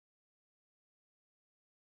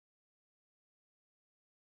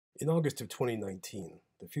In August of 2019,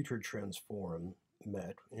 the Future Trends Forum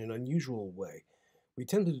met in an unusual way. We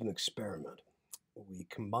attempted an experiment. We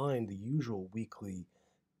combined the usual weekly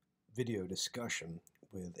video discussion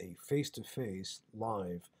with a face-to-face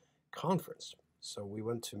live conference. So we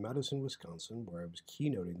went to Madison, Wisconsin, where I was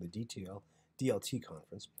keynoting the DLT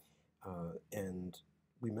conference, and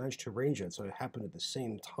we managed to arrange it so it happened at the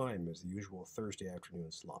same time as the usual Thursday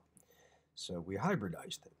afternoon slot. So we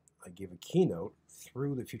hybridized it. I gave a keynote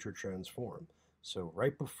through the Future Trends Forum. So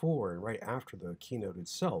right before and right after the keynote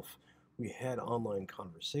itself, we had online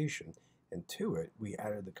conversation, and to it, we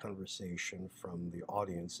added the conversation from the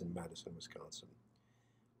audience in Madison, Wisconsin.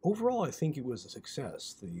 Overall, I think it was a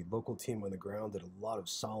success. The local team on the ground did a lot of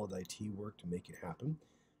solid IT work to make it happen.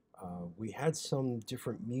 We had some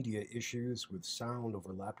different media issues with sound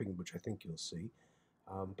overlapping, which I think you'll see.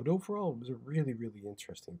 But overall, it was a really, really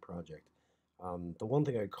interesting project. The one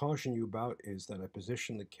thing I caution you about is that I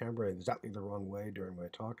positioned the camera exactly the wrong way during my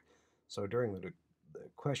talk. So during the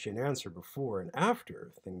question and answer before and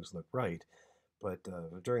after, things look right. But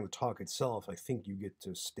during the talk itself, I think you get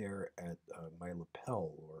to stare at my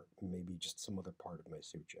lapel or maybe just some other part of my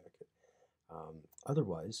suit jacket.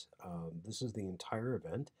 Otherwise, this is the entire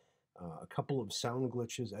event. A couple of sound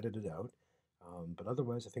glitches edited out. But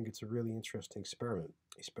otherwise, I think it's a really interesting experiment,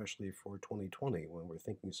 especially for 2020 when we're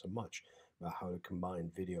thinking so much about how to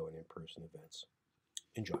combine video and in-person events.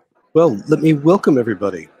 Enjoy. Well, let me welcome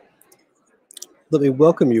everybody. Let me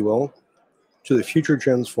welcome you all to the Future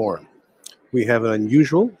Trends Forum. We have an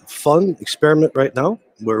unusual, fun experiment right now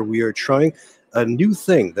where we are trying a new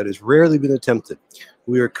thing that has rarely been attempted.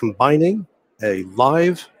 We are combining a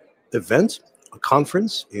live event, a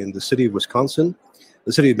conference in the city of Wisconsin,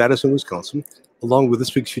 the city of Madison, Wisconsin, along with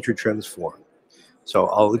this week's Future Trends Forum. So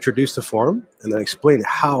I'll introduce the forum and then explain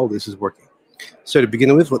how this is working. So to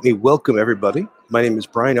begin with, let me welcome everybody. My name is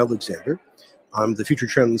Brian Alexander. I'm the Future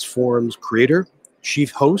Trends Forum's creator,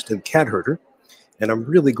 chief host, and cat herder, and I'm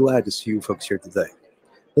really glad to see you folks here today.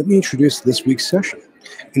 Let me introduce this week's session.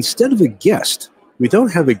 Instead of a guest, we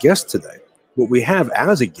don't have a guest today. What we have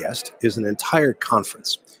as a guest is an entire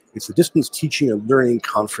conference. It's the Distance Teaching and Learning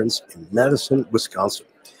Conference in Madison, Wisconsin.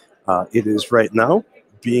 It is right now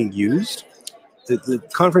being used. The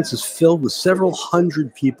conference is filled with several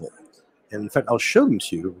hundred people. And in fact, I'll show them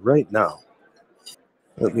to you right now.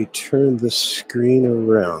 Let me turn the screen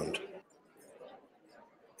around.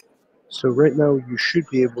 So right now, you should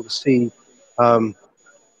be able to see a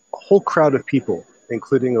whole crowd of people,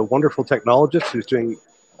 including a wonderful technologist who's doing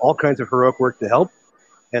all kinds of heroic work to help,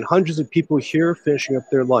 and hundreds of people here finishing up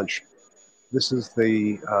their lunch. This is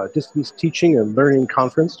the Distance Teaching and Learning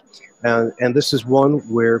Conference, and this is one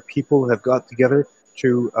where people have got together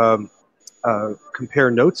to compare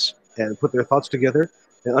notes and put their thoughts together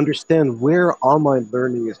and understand where online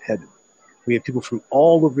learning is headed. We have people from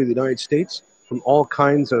all over the United States, from all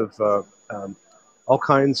kinds of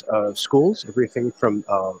schools, everything from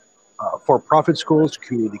for-profit schools to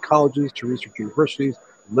community colleges to research universities,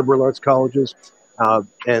 liberal arts colleges,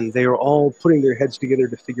 and they are all putting their heads together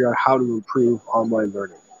to figure out how to improve online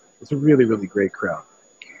learning. It's a really, really great crowd.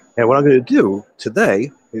 And what I'm going to do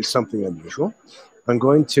today is something unusual. I'm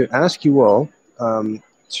going to ask you all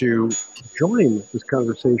to join this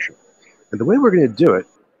conversation. And the way we're going to do it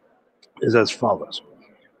is as follows.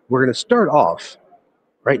 We're going to start off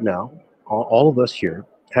right now, all of us here,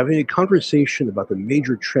 having a conversation about the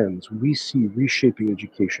major trends we see reshaping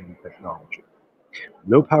education and technology.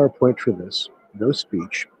 No PowerPoint for this, no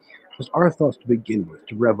speech, just our thoughts to begin with,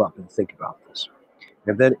 to rev up and think about this.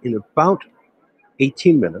 And then in about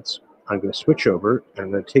 18 minutes, I'm going to switch over and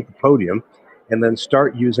I'm going to take the podium and then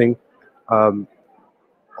start using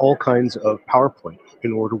all kinds of PowerPoint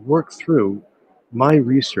in order to work through my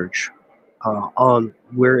research on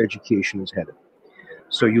where education is headed.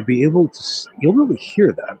 So you'll be able to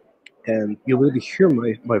hear that, and you'll be able to hear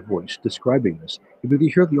my voice describing this. You'll be able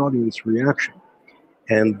to hear the audience reaction,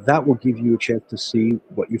 and that will give you a chance to see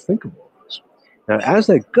what you think of all this. Now, as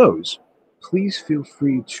that goes, please feel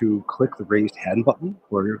free to click the raised hand button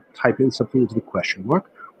or type in something into the question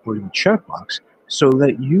mark or in the chat box so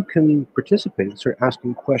that you can participate and start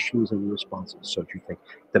asking questions and responses. So if you think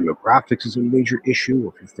demographics is a major issue,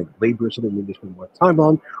 or if you think labor is something we need to spend more time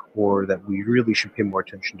on, or that we really should pay more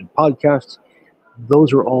attention to podcasts,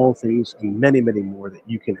 those are all things and many, many more that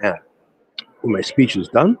you can add. When my speech is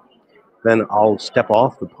done, then I'll step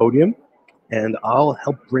off the podium and I'll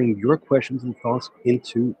help bring your questions and thoughts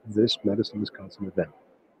into this Madison, Wisconsin event.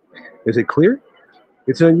 Is it clear?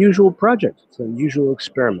 It's an unusual project. It's an unusual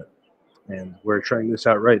experiment. And we're trying this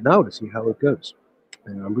out right now to see how it goes.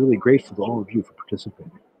 And I'm really grateful to all of you for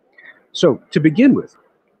participating. So to begin with,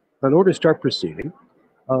 In order to start proceeding,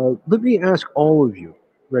 let me ask all of you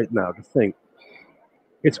right now to think.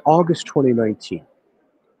 It's August 2019.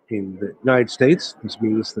 In the United States, this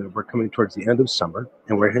means that we're coming towards the end of summer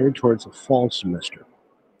and we're heading towards a fall semester.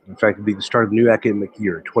 In fact, it'll be the start of the new academic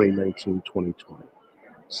year, 2019-2020.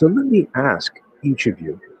 So let me ask each of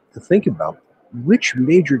you to think about which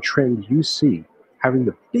major trend you see having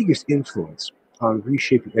the biggest influence on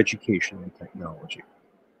reshaping education and technology.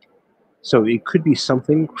 So it could be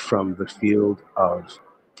something from the field of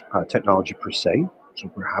technology per se. So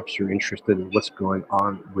perhaps you're interested in what's going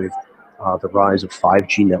on with the rise of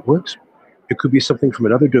 5G networks. It could be something from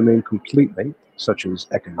another domain completely, such as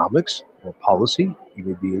economics or policy. You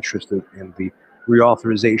may be interested in the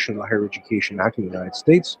reauthorization of the Higher Education Act in the United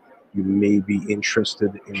States. You may be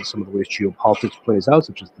interested in some of the ways geopolitics plays out,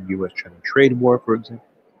 such as the US-China trade war, for example.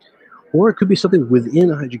 Or it could be something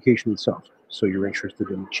within education itself. So you're interested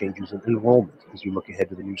in changes in enrollment as you look ahead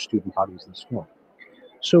to the new student bodies this fall.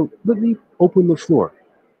 So let me open the floor.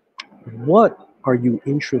 What are you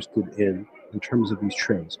interested in terms of these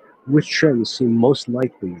trends? Which trends seem most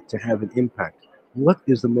likely to have an impact? What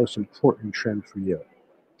is the most important trend for you?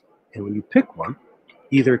 And when you pick one,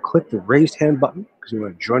 either click the raised hand button because you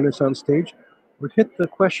want to join us on stage, or hit the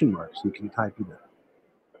question mark so you can type it in.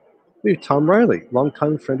 We have Tom Riley,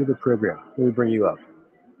 longtime friend of the program. Let me bring you up.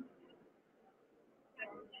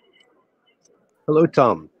 Hello,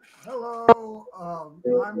 Tom. Hello.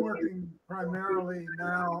 I'm working primarily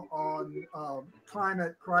now on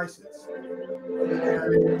climate crisis. And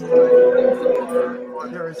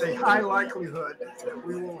there is a high likelihood that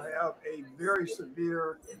we will have a very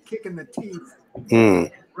severe kick in the teeth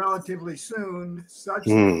relatively soon, such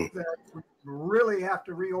that we really have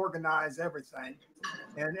to reorganize everything.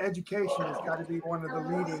 And education has got to be one of the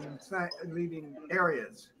leading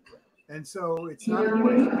areas. And so it's not a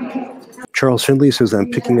question. Charles Findley says,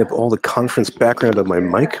 I'm picking up all the conference background on my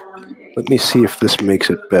mic. Let me see if this makes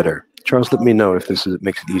it better. Charles, let me know if this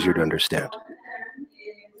makes it easier to understand.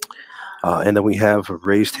 And then we have a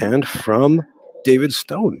raised hand from David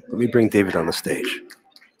Stone. Let me bring David on the stage.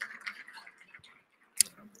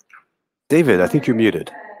 David, I think you're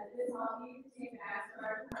muted.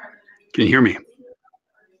 Can you hear me?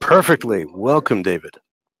 Perfectly. Welcome, David.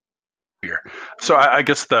 Here. So I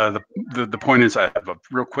guess the point is, I have a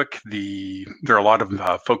real quick, there are a lot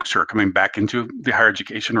of folks who are coming back into the higher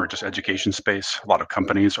education or just education space. A lot of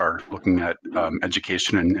companies are looking at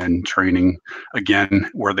education and training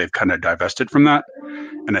again, where they've kind of divested from that.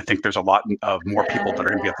 And I think there's a lot of more people that are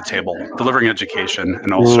going to be at the table delivering education,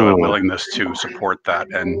 and also a willingness to support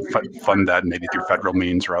that and fund that maybe through federal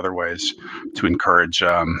means or other ways to encourage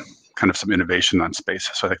kind of some innovation in that space.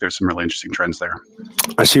 So I think there's some really interesting trends there.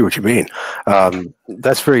 I see what you mean.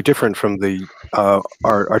 That's very different from the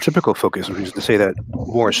our typical focus, which is to say that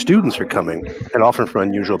more students are coming, and often from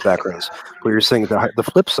unusual backgrounds. But you're saying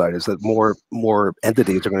the flip side is that more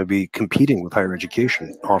entities are going to be competing with higher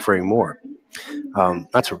education, offering more.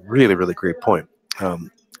 That's a really, really great point.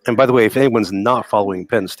 And by the way, if anyone's not following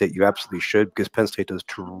Penn State, you absolutely should, because Penn State does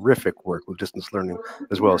terrific work with distance learning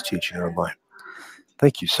as well as teaching online.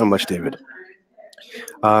 Thank you so much, David.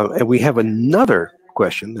 And we have another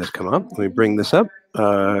question that's come up. Let me bring this up.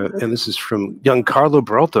 And this is from Giancarlo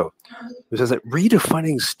Beralto, who says that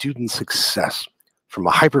redefining student success from a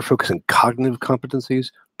hyper-focus on cognitive competencies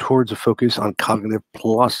towards a focus on cognitive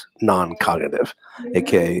plus non-cognitive,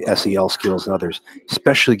 aka SEL skills and others,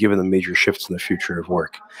 especially given the major shifts in the future of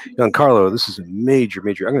work. Giancarlo, this is a major,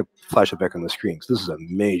 I'm going to flash it back on the screen because this is a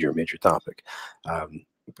major topic.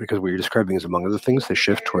 Because what you're describing is, among other things, the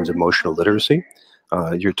shift towards emotional literacy.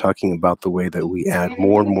 You're talking about the way that we add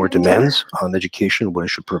more and more demands on education, what it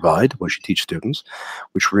should provide, what it should teach students,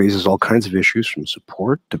 which raises all kinds of issues from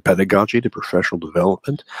support to pedagogy to professional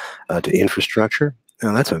development to infrastructure.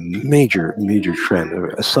 And that's a major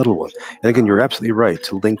trend, a subtle one. And again, you're absolutely right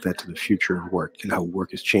to link that to the future of work and how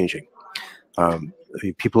work is changing.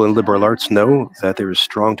 People in liberal arts know that there is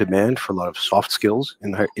strong demand for a lot of soft skills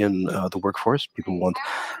in the workforce.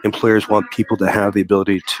 Employers want people to have the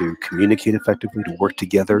ability to communicate effectively, to work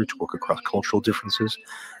together, to work across cultural differences.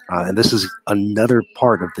 And this is another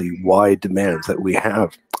part of the wide demands that we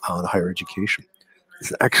have on higher education.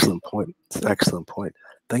 It's an excellent point.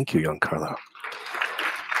 Thank you, Giancarlo.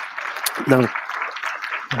 Now,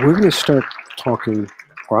 we're going to start talking,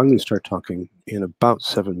 or I'm going to start talking in about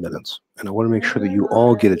 7 minutes. And I want to make sure that you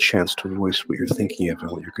all get a chance to voice what you're thinking of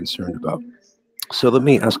and what you're concerned about. So let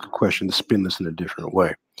me ask a question to spin this in a different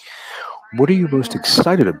way. What are you most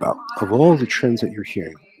excited about of all the trends that you're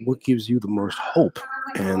hearing? What gives you the most hope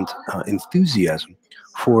and enthusiasm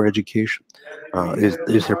for education?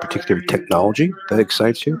 Is there particular technology that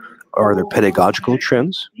excites you? Are there pedagogical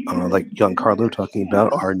trends, like Giancarlo talking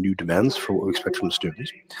about our new demands for what we expect from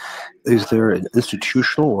students? Is there an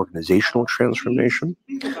institutional, organizational transformation?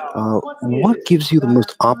 What gives you the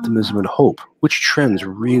most optimism and hope? Which trends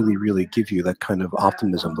really, really give you that kind of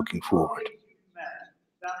optimism looking forward?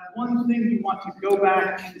 That one thing you want to go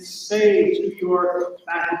back and say to your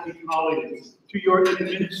faculty colleagues, to your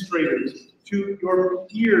administrators, to your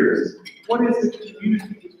peers. What is the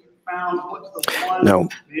community that you found? What's the one Now,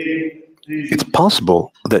 big thing? it's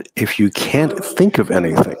possible that if you can't think of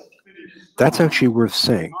anything, that's actually worth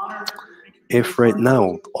saying. If right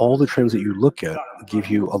now all the trends that you look at give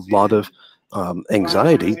you a lot of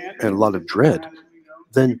anxiety and a lot of dread,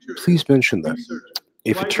 then please mention that.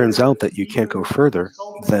 If it turns out that you can't go further,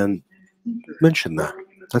 then mention that.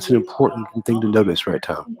 That's an important thing to notice right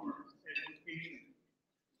now.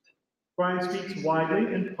 Brian speaks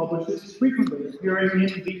widely and publishes frequently, appearing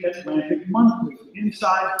in the Atlantic Monthly,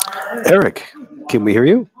 Inside Higher Ed. Eric, can we hear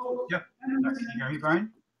you? Yep. Can you hear me,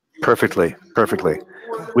 Brian? Perfectly, perfectly.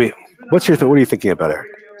 What are you thinking about, Eric?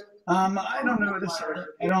 I don't know.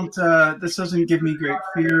 This doesn't give me great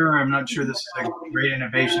fear. I'm not sure this is a great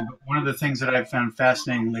innovation, but one of the things that I've found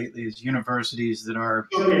fascinating lately is universities that are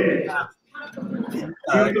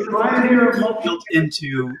built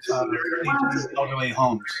into elderly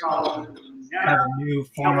homes. Kind of a new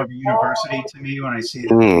form of a university to me when I see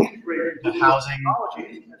the housing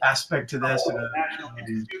aspect to this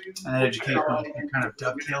and education kind of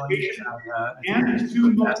dovetailing. And his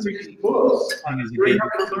two most recent books,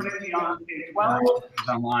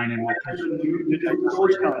 online and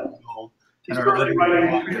that are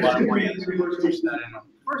literally a lot of ways to push that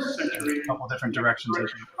in a couple different directions.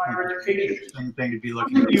 Thing to be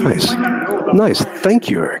looking at. Nice. Thank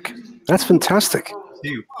you, Eric. That's fantastic.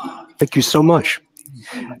 Thank you so much.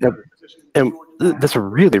 And that's a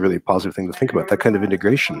really, really positive thing to think about, that kind of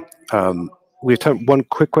integration. We have time. One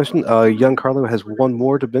quick question. Giancarlo has one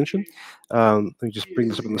more to mention. Let me just bring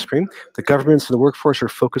this up on the screen. The governments and the workforce are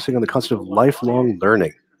focusing on the concept of lifelong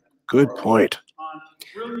learning. Good point.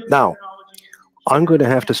 Now, I'm going to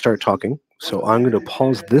have to start talking, so I'm going to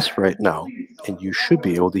pause this right now, and you should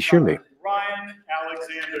be able to hear me. Ryan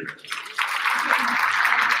Alexander.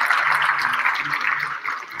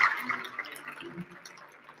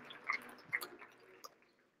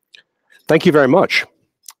 Thank you very much.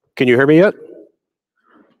 Can you hear me yet?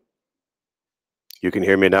 You can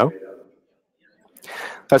hear me now?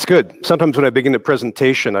 That's good. Sometimes when I begin a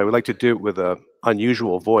presentation, I would like to do it with an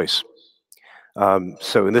unusual voice.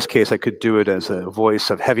 So in this case, I could do it as a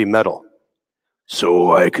voice of heavy metal.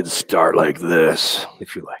 So I could start like this,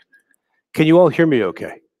 if you like. Can you all hear me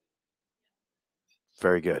okay?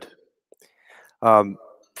 Very good.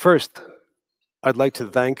 First, I'd like to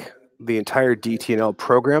thank the entire DTL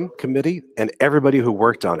program committee and everybody who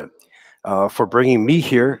worked on it for bringing me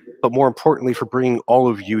here, but more importantly, for bringing all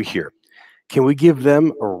of you here. Can we give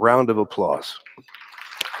them a round of applause?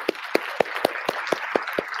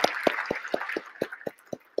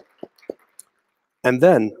 And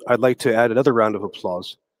then I'd like to add another round of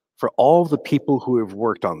applause for all the people who have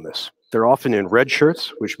worked on this. They're often in red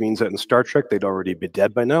shirts, which means that in Star Trek, they'd already be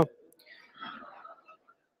dead by now.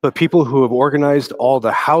 But people who have organized all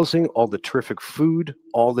the housing, all the terrific food,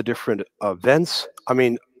 all the different events, I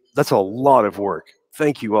mean, that's a lot of work.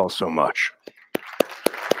 Thank you all so much.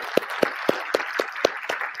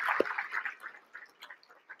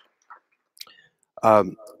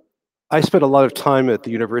 I spent a lot of time at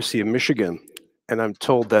the University of Michigan, and I'm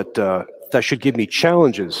told that that should give me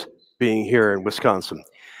challenges being here in Wisconsin.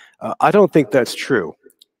 I don't think that's true.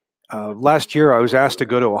 Last year, I was asked to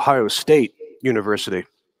go to Ohio State University,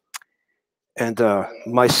 and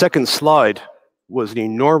my second slide was an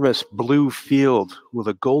enormous blue field with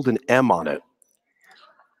a golden M on it.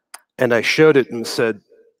 And I showed it and said,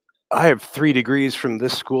 I have 3 degrees from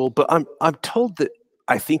this school, but I'm told that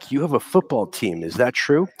I think you have a football team. Is that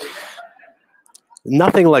true?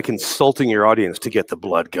 Nothing like insulting your audience to get the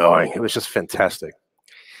blood going. It was just fantastic.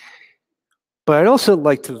 But I'd also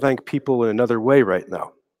like to thank people in another way right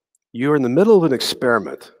now. You're in the middle of an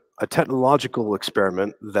experiment, a technological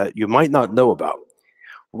experiment that you might not know about.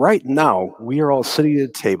 Right now, we are all sitting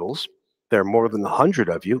at tables. There are more than 100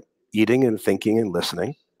 of you eating and thinking and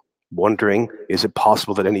listening, wondering, is it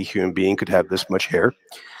possible that any human being could have this much hair?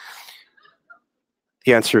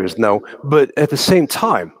 The answer is no. But at the same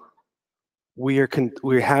time, we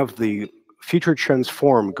have the Future Trends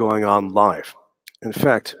Forum going on live. In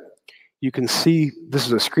fact, you can see this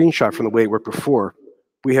is a screenshot from the way it worked before.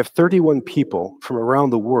 We have 31 people from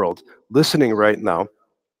around the world listening right now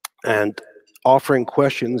and offering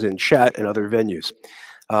questions in chat and other venues.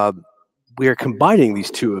 We are combining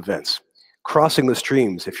these two events, crossing the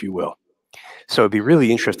streams, if you will. So it'd be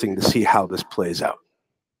really interesting to see how this plays out.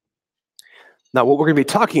 Now, what we're going to be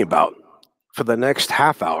talking about for the next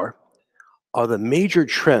half hour are the major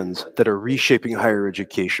trends that are reshaping higher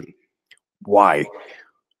education. Why?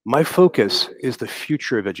 My focus is the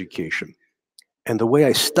future of education. And the way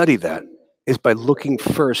I study that is by looking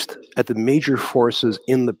first at the major forces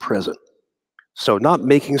in the present. So not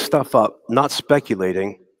making stuff up, not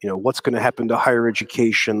speculating, what's going to happen to higher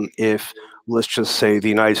education if, let's just say, the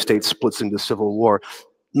United States splits into civil war.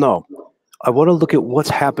 No, I want to look at what's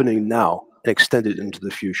happening now and extend it into the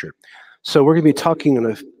future. So we're going to be talking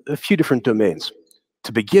in a few different domains.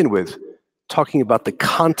 To begin with, talking about the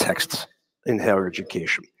contexts in higher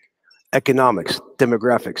education, economics,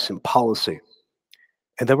 demographics, and policy.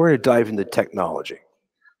 And then we're going to dive into technology.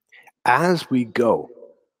 As we go,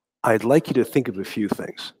 I'd like you to think of a few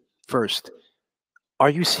things. First, are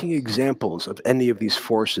you seeing examples of any of these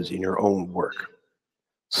forces in your own work?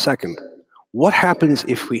 Second, what happens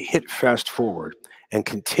if we hit fast forward and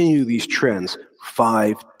continue these trends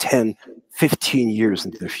 5, 10, 15 years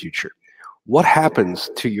into the future? What happens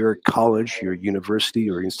to your college, your university,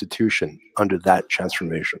 or institution under that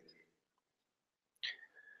transformation?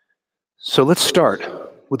 So let's start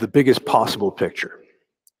with the biggest possible picture.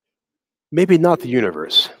 Maybe not the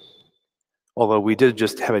universe, although we did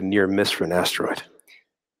just have a near miss for an asteroid.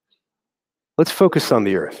 Let's focus on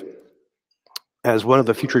the Earth. As one of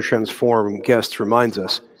the Future Trends Forum guests reminds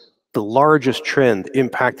us, the largest trend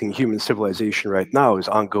impacting human civilization right now is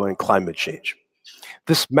ongoing climate change.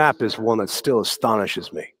 This map is one that still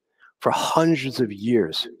astonishes me. For hundreds of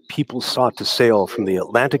years, people sought to sail from the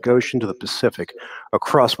Atlantic Ocean to the Pacific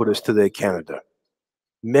across what is today Canada.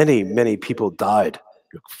 Many, many people died.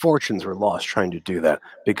 Fortunes were lost trying to do that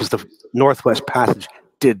because the Northwest Passage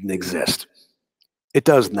didn't exist. It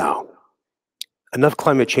does now. Enough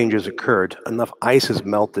climate change has occurred, enough ice has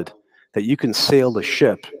melted that you can sail the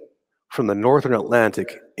ship from the Northern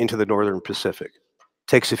Atlantic into the Northern Pacific.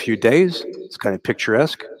 Takes a few days, it's kind of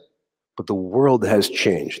picturesque, but the world has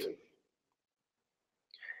changed.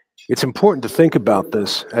 It's important to think about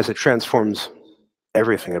this as it transforms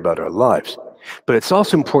everything about our lives. But it's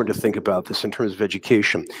also important to think about this in terms of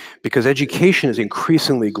education, because education is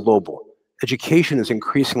increasingly global. Education is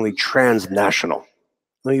increasingly transnational.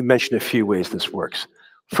 Let me mention a few ways this works.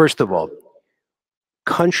 First of all,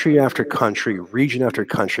 country after country, region after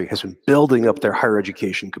country has been building up their higher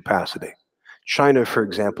education capacity. China, for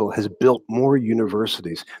example, has built more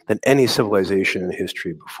universities than any civilization in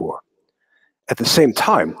history before. At the same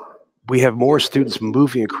time, we have more students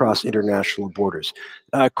moving across international borders.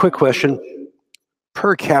 Quick question,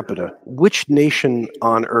 per capita, which nation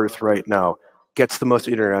on Earth right now gets the most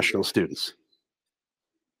international students?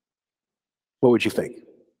 What would you think?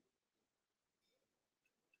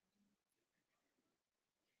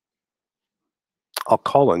 I'll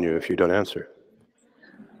call on you if you don't answer.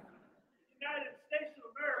 United States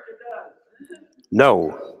of America does.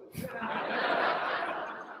 No.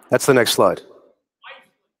 That's the next slide.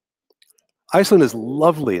 Iceland is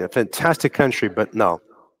lovely and a fantastic country, but no,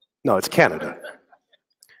 it's Canada.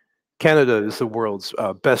 Canada is the world's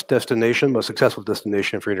best destination, most successful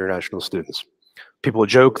destination for international students. People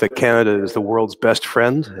joke that Canada is the world's best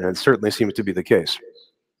friend, and it certainly seems to be the case.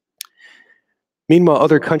 Meanwhile,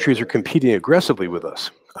 other countries are competing aggressively with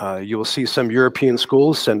us. You will see some European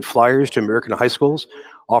schools send flyers to American high schools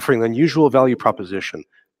offering an unusual value proposition.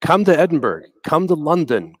 Come to Edinburgh, come to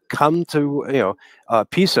London, come to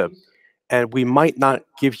Pisa, and we might not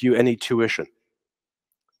give you any tuition.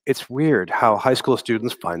 It's weird how high school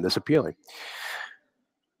students find this appealing.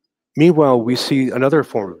 Meanwhile, we see another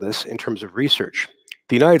form of this in terms of research.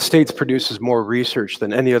 The United States produces more research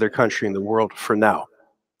than any other country in the world for now.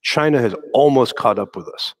 China has almost caught up with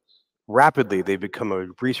us. Rapidly, they've become a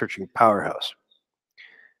researching powerhouse.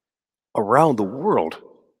 Around the world,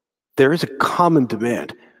 there is a common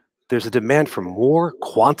demand. There's a demand for more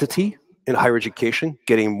quantity in higher education,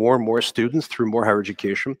 getting more and more students through more higher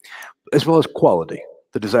education, as well as quality,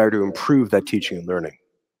 the desire to improve that teaching and learning.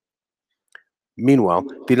 Meanwhile,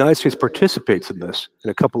 the United States participates in this in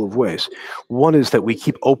a couple of ways. One is that we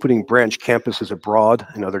keep opening branch campuses abroad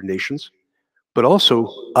in other nations, but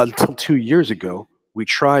also until 2 years ago, we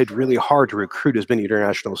tried really hard to recruit as many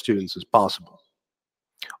international students as possible.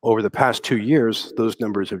 Over the past 2 years, those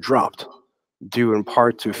numbers have dropped, due in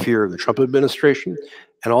part to fear of the Trump administration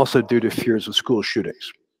and also due to fears of school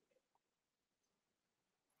shootings.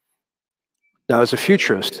 Now, as a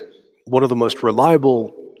futurist, one of the most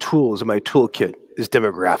reliable tools in my toolkit is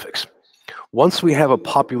demographics. Once we have a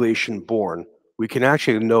population born, we can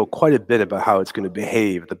actually know quite a bit about how it's going to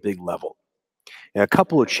behave at the big level. And a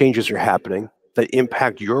couple of changes are happening that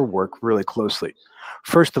impact your work really closely.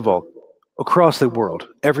 First of all, across the world,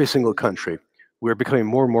 every single country, we're becoming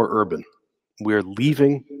more and more urban. We're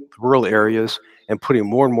leaving rural areas and putting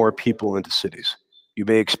more and more people into cities. You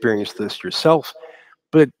may experience this yourself,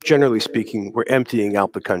 but generally speaking, we're emptying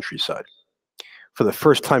out the countryside. For the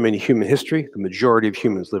first time in human history, the majority of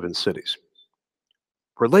humans live in cities.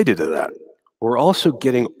 Related to that, we're also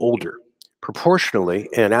getting older. Proportionally,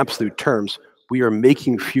 and in absolute terms, we are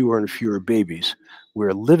making fewer and fewer babies.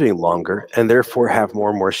 We're living longer and therefore have more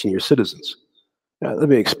and more senior citizens. Now, let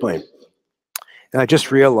me explain. And I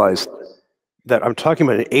just realized that I'm talking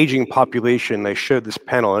about an aging population. I showed this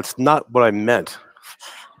panel. That's not what I meant.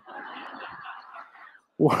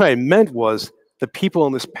 What I meant was the people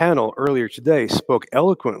on this panel earlier today spoke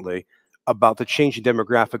eloquently about the changing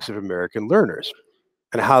demographics of American learners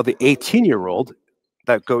and how the 18-year-old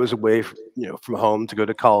that goes away from home to go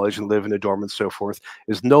to college and live in a dorm and so forth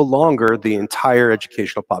is no longer the entire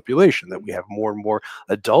educational population, that we have more and more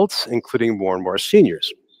adults, including more and more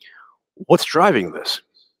seniors. What's driving this?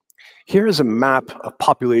 Here is a map of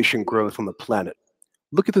population growth on the planet.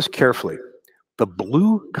 Look at this carefully. The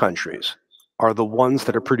blue countries are the ones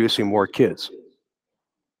that are producing more kids.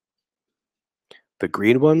 The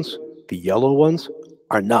green ones, the yellow ones,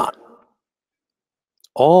 are not.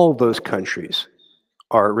 All those countries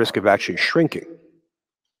are at risk of actually shrinking.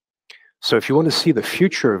 So if you want to see the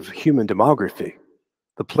future of human demography,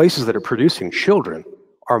 the places that are producing children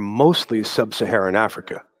are mostly sub-Saharan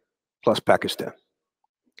Africa, plus Pakistan,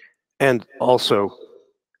 and also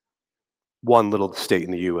one little state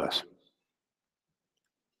in the US.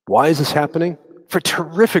 Why is this happening? For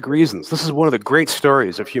terrific reasons. This is one of the great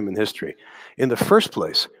stories of human history. In the first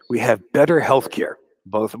place, we have better healthcare,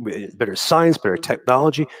 both better science, better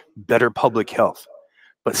technology, better public health.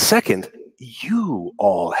 But second, you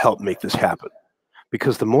all help make this happen,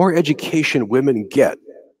 because the more education women get,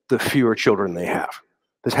 the fewer children they have.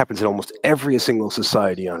 This happens in almost every single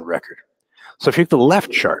society on record. So if you take the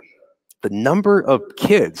left chart, the number of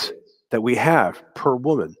kids that we have per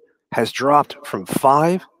woman has dropped from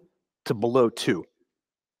 5 to below 2.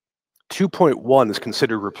 2.1 is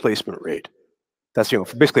considered replacement rate. That's, for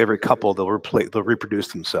basically every couple, they'll reproduce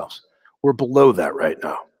themselves. We're below that right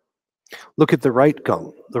now. Look at the right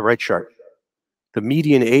column, the right chart. The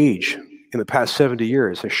median age in the past 70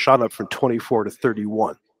 years has shot up from 24 to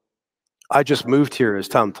 31. I just moved here, as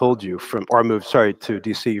Tom told you, to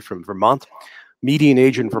DC from Vermont. Median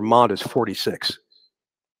age in Vermont is 46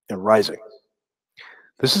 and rising.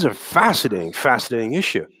 This is a fascinating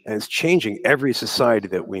issue, and it's changing every society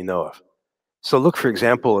that we know of. So look, for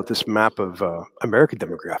example, at this map of American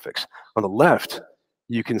demographics. On the left,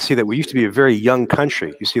 you can see that we used to be a very young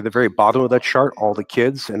country. You see at the very bottom of that chart, all the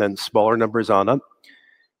kids, and then smaller numbers on up.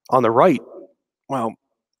 On the right, well,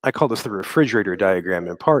 I call this the refrigerator diagram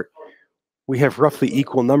in part. We have roughly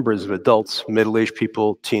equal numbers of adults, middle-aged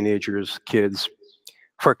people, teenagers, kids.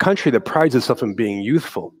 For a country that prides itself on being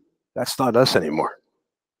youthful, that's not us anymore.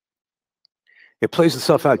 It plays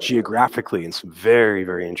itself out geographically in some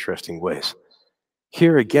very interesting ways.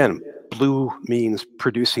 Here again, blue means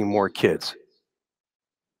producing more kids.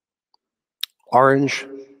 Orange,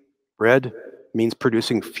 red means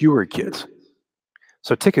producing fewer kids.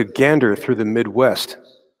 So take a gander through the Midwest,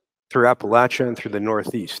 through Appalachia, and through the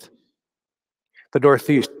Northeast. The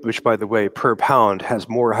Northeast, which, by the way, per pound, has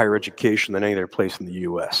more higher education than any other place in the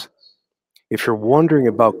US. If you're wondering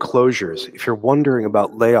about closures, if you're wondering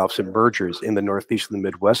about layoffs and mergers in the Northeast and the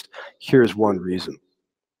Midwest, here's one reason.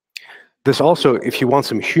 This also, if you want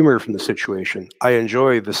some humor from the situation, I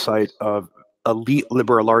enjoy the sight of elite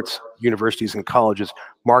liberal arts universities and colleges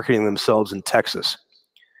marketing themselves in Texas.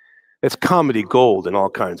 It's comedy gold in all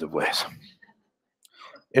kinds of ways.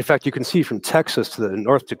 In fact, you can see from Texas to the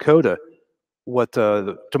North Dakota what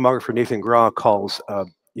the demographer Nathan Graw calls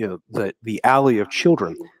the alley of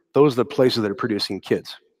children. Those are the places that are producing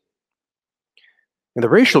kids. And the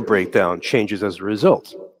racial breakdown changes as a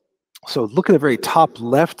result. So look at the very top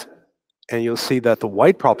left, and you'll see that the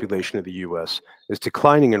white population of the US is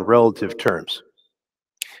declining in relative terms.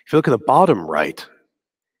 If you look at the bottom right,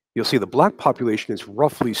 you'll see the black population is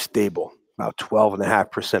roughly stable, about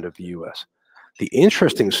 12.5% of the US. The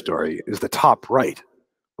interesting story is the top right,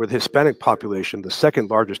 where the Hispanic population, the second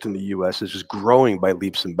largest in the US, is just growing by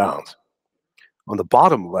leaps and bounds. On the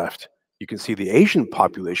bottom left, you can see the Asian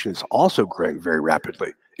population is also growing very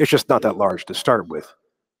rapidly. It's just not that large to start with,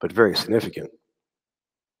 but very significant.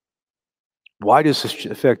 Why does this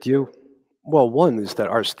affect you? Well, one is that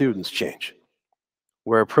our students change.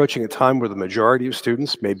 We're approaching a time where the majority of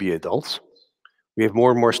students may be adults. We have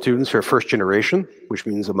more and more students who are first generation, which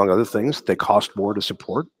means, among other things, they cost more to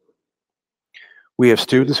support. We have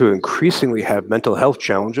students who increasingly have mental health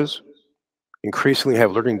challenges, increasingly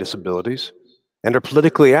have learning disabilities, and are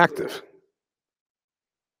politically active.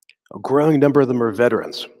 A growing number of them are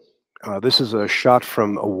veterans. This is a shot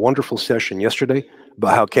from a wonderful session yesterday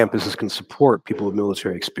about how campuses can support people with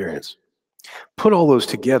military experience. Put all those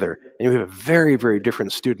together, and you have a very, very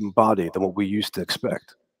different student body than what we used to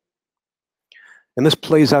expect. And this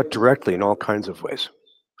plays out directly in all kinds of ways.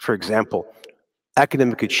 For example,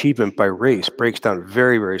 academic achievement by race breaks down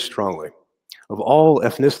very, very strongly. Of all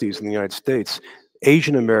ethnicities in the United States,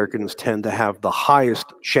 Asian Americans tend to have the highest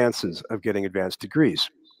chances of getting advanced degrees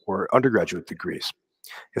or undergraduate degrees.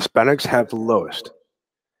 Hispanics have the lowest.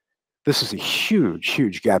 This is a huge,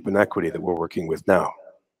 huge gap in equity that we're working with now.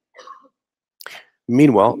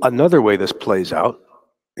 Meanwhile, another way this plays out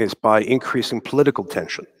is by increasing political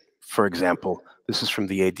tension. For example, this is from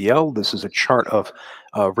the ADL. This is a chart of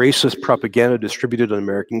racist propaganda distributed on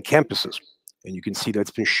American campuses. And you can see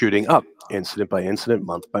that's been shooting up incident by incident,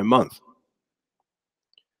 month by month.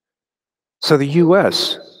 So the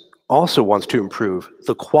US also wants to improve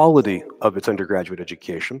the quality of its undergraduate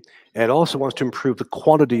education, and also wants to improve the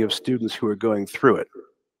quantity of students who are going through it.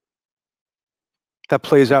 That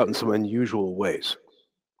plays out in some unusual ways.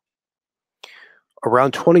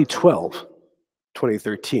 Around 2012,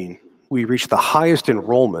 2013, we reached the highest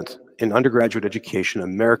enrollment in undergraduate education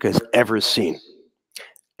America has ever seen.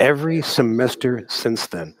 Every semester since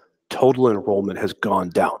then, total enrollment has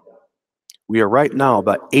gone down. We are right now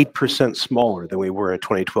about 8% smaller than we were in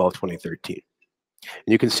 2012, 2013. And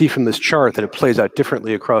you can see from this chart that it plays out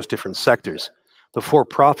differently across different sectors. The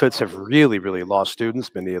for-profits have really, really lost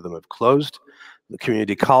students. Many of them have closed. The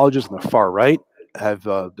community colleges on the far right have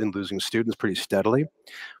been losing students pretty steadily.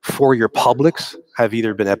 Four-year publics have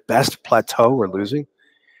either been at best plateau or losing.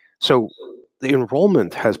 So the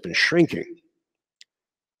enrollment has been shrinking.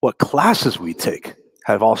 What classes we take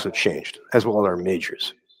have also changed, as well as our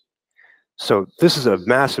majors. So this is a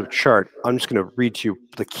massive chart. I'm just going to read to you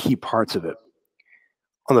the key parts of it.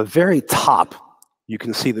 On the very top, you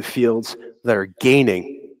can see the fields that are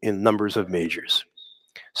gaining in numbers of majors.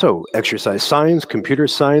 So exercise science, computer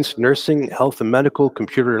science, nursing, health and medical,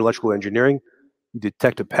 computer and electrical engineering. You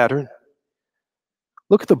detect a pattern.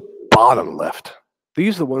 Look at the bottom left.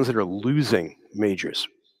 These are the ones that are losing majors.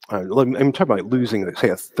 I'm talking about losing, say,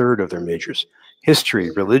 a third of their majors. History,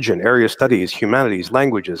 religion, area studies, humanities,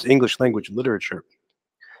 languages, English language and literature.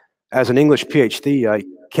 As an English PhD, I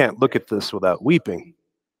can't look at this without weeping.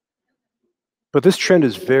 But this trend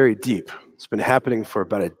is very deep. It's been happening for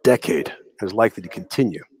about a decade and is likely to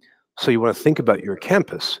continue. So you want to think about your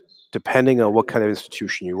campus, depending on what kind of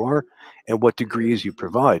institution you are and what degrees you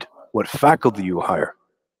provide, what faculty you hire.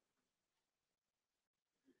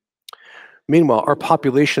 Meanwhile, our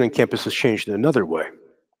population on campus has changed in another way.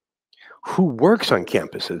 Who works on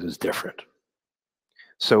campuses is different.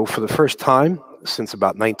 So for the first time since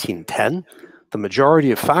about 1910, the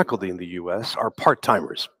majority of faculty in the US are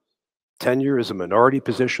part-timers. Tenure is a minority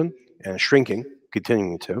position and shrinking,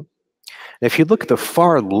 continuing to. And if you look at the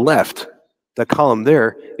far left, the column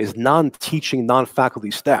there is non-teaching,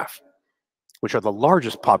 non-faculty staff, which are the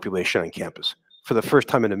largest population on campus for the first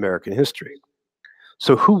time in American history.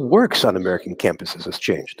 So who works on American campuses has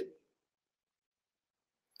changed.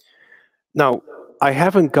 Now, I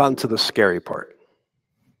haven't gotten to the scary part.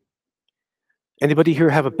 Anybody here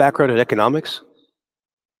have a background in economics?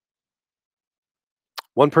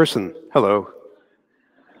 One person, hello.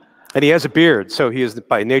 And he has a beard, so he is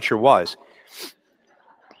by nature wise.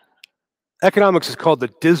 Economics is called the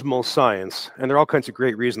dismal science, and there are all kinds of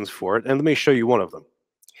great reasons for it, and let me show you one of them.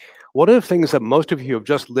 One of the things that most of you have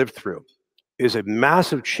just lived through is a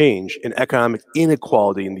massive change in economic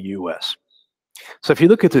inequality in the US. So if you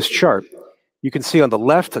look at this chart, you can see on the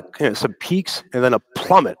left some peaks and then a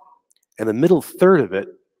plummet, and the middle third of it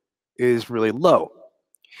is really low.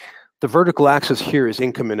 The vertical axis here is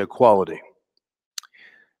income inequality.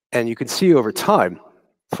 And you can see over time,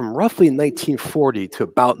 from roughly 1940 to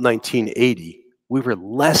about 1980, we were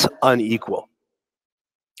less unequal.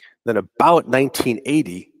 Then about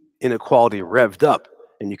 1980, inequality revved up,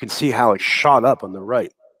 and you can see how it shot up on the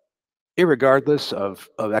right. Irregardless of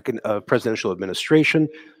presidential administration,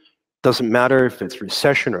 doesn't matter if it's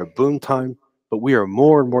recession or boom time, but we are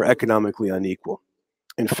more and more economically unequal.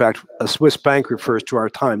 In fact, a Swiss bank refers to our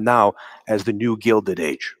time now as the new Gilded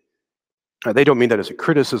Age. They don't mean that as a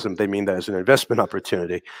criticism, they mean that as an investment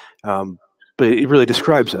opportunity, but it really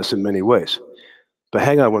describes us in many ways. But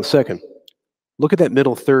hang on one second. Look at that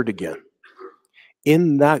middle third again.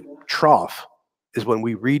 In that trough is when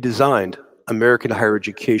we redesigned American higher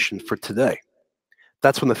education for today.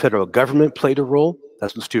 That's when the federal government played a role.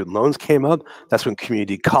 That's when student loans came up. That's when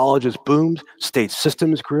community colleges boomed, state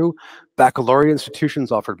systems grew, baccalaureate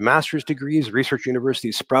institutions offered master's degrees, research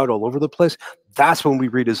universities sprout all over the place. That's when we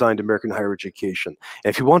redesigned American higher education. And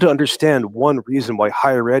if you want to understand one reason why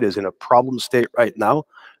higher ed is in a problem state right now,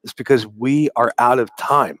 it's because we are out of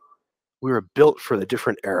time. We were built for a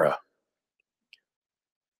different era.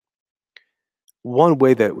 One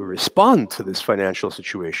way that we respond to this financial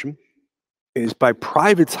situation is by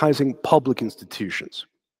privatizing public institutions.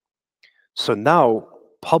 So now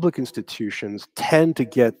public institutions tend to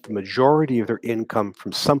get the majority of their income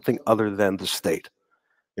from something other than the state.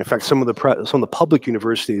 In fact, some of the public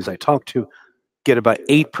universities I talk to get about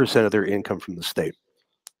 8% of their income from the state.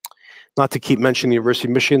 Not to keep mentioning the University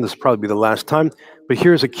of Michigan, this will probably be the last time, but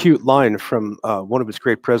here's a cute line from one of its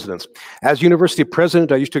great presidents. As university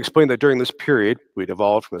president, I used to explain that during this period, we'd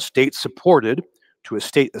evolved from a state-supported to a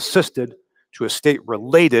state-assisted to a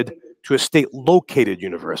state-related to a state-located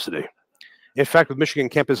university. In fact, with Michigan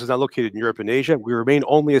campuses now located in Europe and Asia, we remain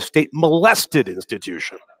only a state-molested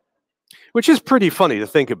institution, which is pretty funny to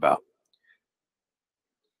think about.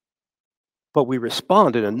 But we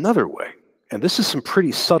respond in another way. And this is some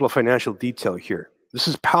pretty subtle financial detail here. This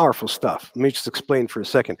is powerful stuff. Let me just explain for a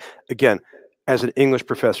second. Again, as an English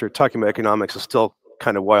professor, talking about economics is still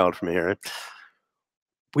kind of wild for me here. Right?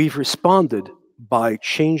 We've responded by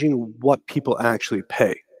changing what people actually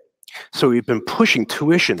pay. So we've been pushing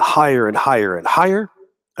tuition higher and higher and higher.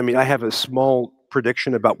 I mean, I have a small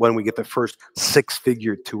prediction about when we get the first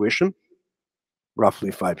six-figure tuition,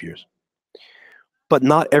 roughly 5 years. But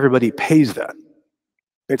not everybody pays that.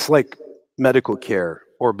 It's like medical care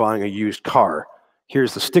or buying a used car.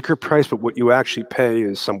 Here's the sticker price, but what you actually pay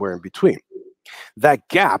is somewhere in between. That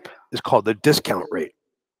gap is called the discount rate.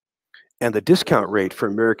 And the discount rate for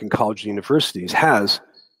American colleges and universities has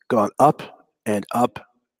gone up and up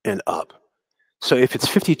and up. So if it's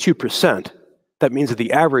 52%, that means that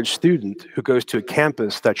the average student who goes to a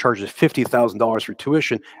campus that charges $50,000 for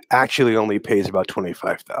tuition actually only pays about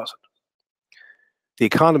 $25,000. The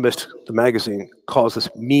Economist, the magazine, calls this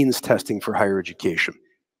means testing for higher education.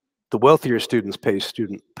 The wealthier students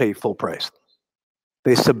pay full price.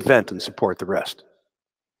 They subvent and support the rest.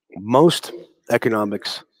 Most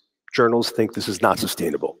economics journals think this is not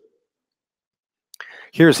sustainable.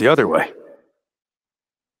 Here's the other way.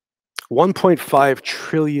 $1.5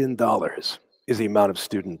 trillion is the amount of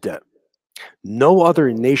student debt. No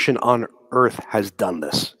other nation on earth has done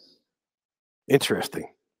this. Interesting.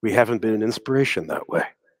 We haven't been an inspiration that way.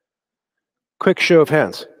 Quick show of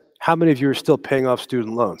hands. How many of you are still paying off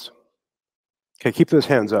student loans? Okay, keep those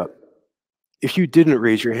hands up. If you didn't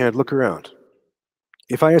raise your hand, look around.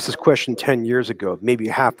 If I asked this question 10 years ago, maybe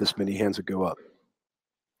half this many hands would go up.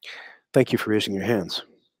 Thank you for raising your hands.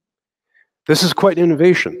 This is quite an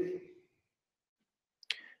innovation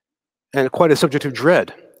and quite a subject of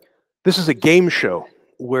dread. This is a game show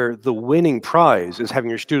where the winning prize is having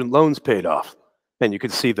your student loans paid off. And you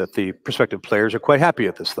can see that the prospective players are quite happy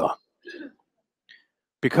at this thought.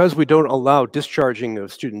 Because we don't allow discharging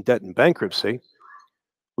of student debt in bankruptcy,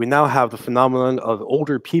 we now have the phenomenon of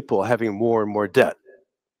older people having more and more debt.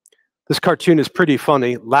 This cartoon is pretty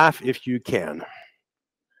funny. Laugh if you can.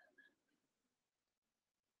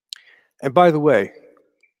 And by the way,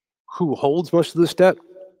 who holds most of this debt?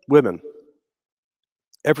 Women.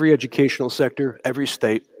 Every educational sector, every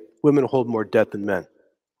state, women hold more debt than men.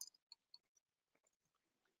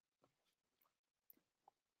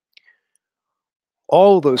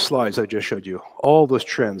 All those slides I just showed you, all those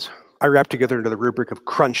trends, I wrapped together into the rubric of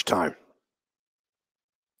crunch time.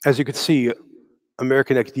 As you can see,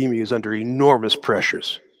 American academia is under enormous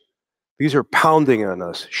pressures. These are pounding on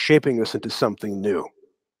us, shaping us into something new.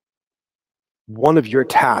 One of your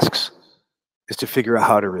tasks is to figure out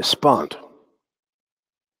how to respond.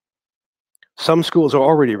 Some schools are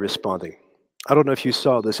already responding. I don't know if you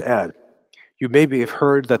saw this ad. You maybe have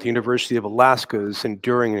heard that the University of Alaska is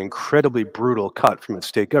enduring an incredibly brutal cut from its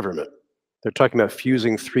state government. They're talking about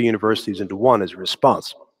fusing 3 universities into one as a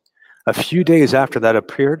response. A few days after that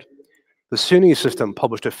appeared, the SUNY system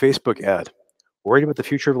published a Facebook ad. Worried about the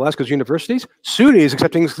future of Alaska's universities? SUNY is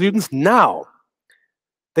accepting students now.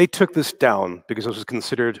 They took this down because this was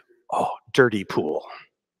considered, dirty pool.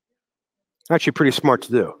 Actually pretty smart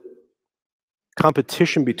to do.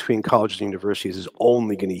 Competition between colleges and universities is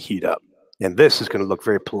only going to heat up. And this is going to look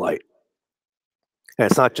very polite. And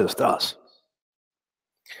it's not just us.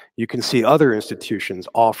 You can see other institutions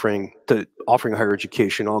offering higher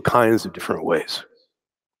education all kinds of different ways.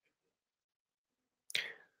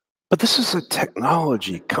 But this is a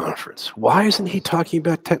technology conference. Why isn't he talking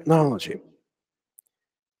about technology?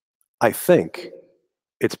 I think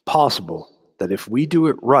it's possible that if we do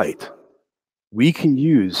it right, we can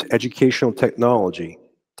use educational technology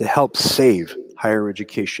to help save higher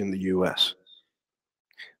education in the US.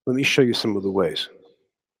 Let me show you some of the ways.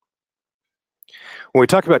 When we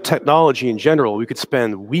talk about technology in general, we could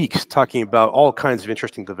spend weeks talking about all kinds of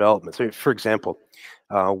interesting developments. For example,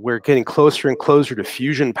 we're getting closer and closer to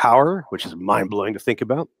fusion power, which is mind-blowing to think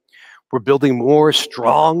about. We're building more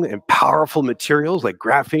strong and powerful materials like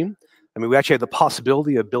graphene. I mean, we actually have the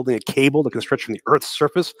possibility of building a cable that can stretch from the Earth's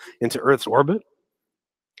surface into Earth's orbit.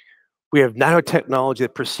 We have nanotechnology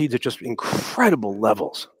that proceeds at just incredible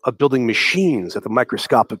levels of building machines at the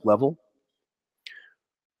microscopic level.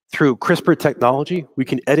 Through CRISPR technology, we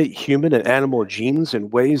can edit human and animal genes in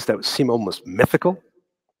ways that seem almost mythical.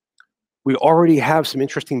 We already have some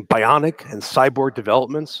interesting bionic and cyborg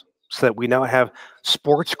developments so that we now have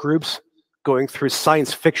sports groups going through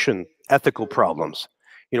science fiction ethical problems.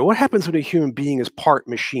 You know, what happens when a human being is part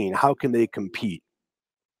machine? How can they compete?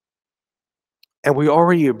 And we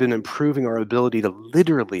already have been improving our ability to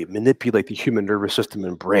literally manipulate the human nervous system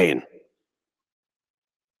and brain.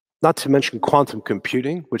 Not to mention quantum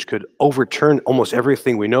computing, which could overturn almost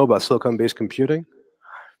everything we know about silicon-based computing.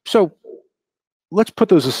 So let's put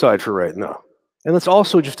those aside for right now. And let's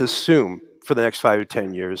also just assume for the next 5 to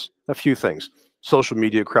 10 years, a few things. Social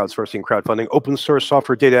media, crowdsourcing, crowdfunding, open source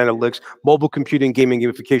software, data analytics, mobile computing, gaming,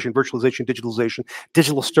 gamification, virtualization, digitalization,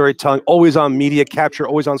 digital storytelling, always on media capture,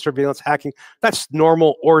 always on surveillance, hacking. That's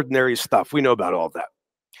normal, ordinary stuff. We know about all that.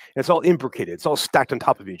 And it's all imbricated. It's all stacked on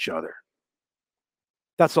top of each other.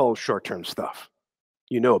 That's all short-term stuff.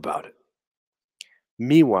 You know about it.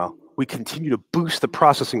 Meanwhile, we continue to boost the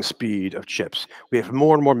processing speed of chips. We have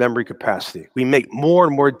more and more memory capacity. We make more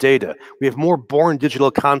and more data. We have more born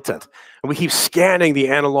digital content. And we keep scanning the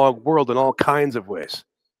analog world in all kinds of ways.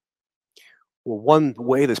 Well, one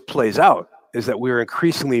way this plays out is that we're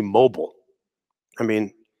increasingly mobile. I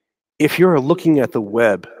mean, if you're looking at the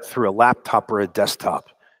web through a laptop or a desktop,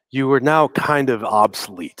 you are now kind of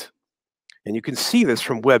obsolete. And you can see this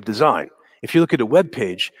from web design. If you look at a web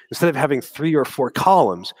page, instead of having 3 or 4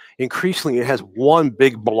 columns, increasingly it has one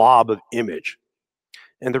big blob of image.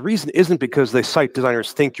 And the reason isn't because the site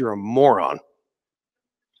designers think you're a moron,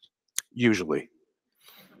 usually.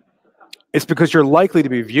 It's because you're likely to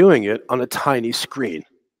be viewing it on a tiny screen.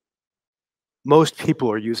 Most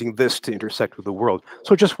people are using this to intersect with the world.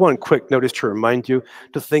 So just one quick notice to remind you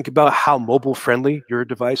to think about how mobile-friendly your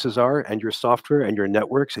devices are and your software and your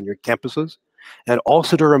networks and your campuses. And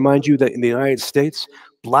also to remind you that in the United States,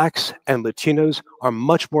 Blacks and Latinos are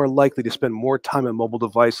much more likely to spend more time on mobile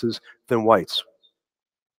devices than whites.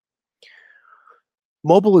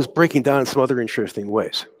 Mobile is breaking down in some other interesting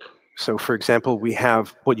ways. So for example, we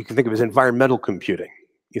have what you can think of as environmental computing.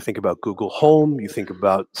 You think about Google Home, you think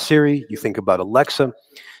about Siri, you think about Alexa.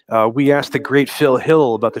 We asked the great Phil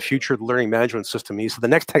Hill about the future of the learning management system. He said the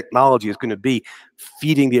next technology is going to be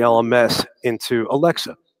feeding the LMS into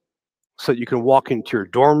Alexa. So you can walk into your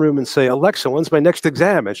dorm room and say, Alexa, when's my next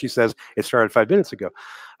exam? And she says, it started 5 minutes ago.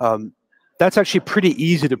 That's actually pretty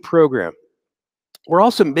easy to program. We're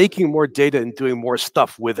also making more data and doing more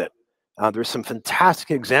stuff with it. There's some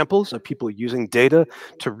fantastic examples of people using data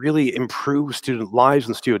to really improve student lives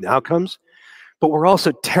and student outcomes. But we're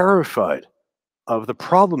also terrified of the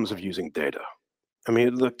problems of using data. I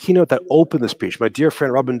mean, the keynote that opened the speech, my dear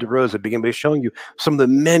friend Robin DeRosa began by showing you some of the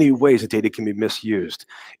many ways that data can be misused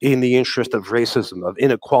in the interest of racism, of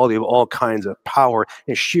inequality, of all kinds of power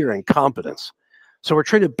and sheer incompetence. So we're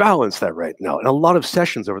trying to balance that right now. And a lot of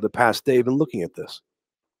sessions over the past day have been looking at this.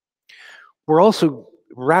 We're also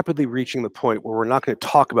rapidly reaching the point where we're not going to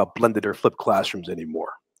talk about blended or flipped classrooms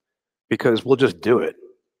anymore, because we'll just do it.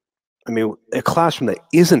 I mean, a classroom that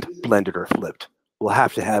isn't blended or flipped will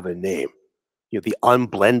have to have a name. You know, the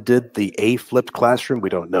unblended, the A-flipped classroom, we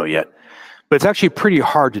don't know yet. But it's actually pretty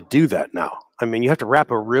hard to do that now. I mean, you have to wrap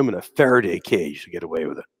a room in a Faraday cage to get away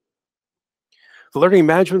with it. The learning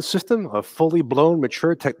management system of fully blown,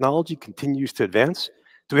 mature technology continues to advance.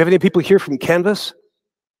 Do we have any people here from Canvas?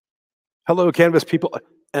 Hello, Canvas people.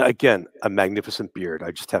 And again, a magnificent beard.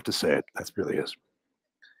 I just have to say it. That really is.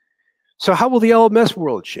 So how will the LMS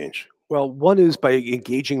world change? Well, one is by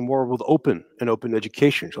engaging more with open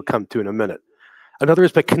education, which I'll come to in a minute. Another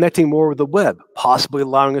is by connecting more with the web, possibly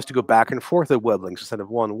allowing us to go back and forth at web links instead of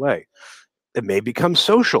one way. It may become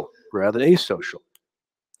social rather than asocial.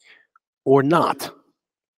 Or not.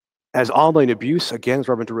 As online abuse, again, as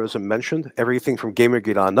Robin DeRosa mentioned, everything from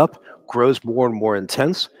Gamergate on up grows more and more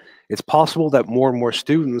intense. It's possible that more and more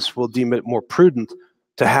students will deem it more prudent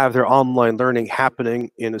to have their online learning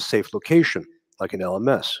happening in a safe location, like an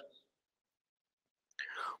LMS.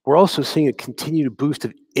 We're also seeing a continued boost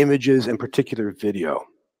of images, in particular video.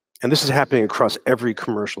 And this is happening across every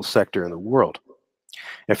commercial sector in the world.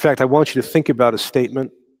 In fact, I want you to think about a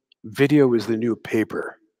statement: video is the new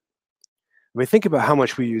paper. I mean, think about how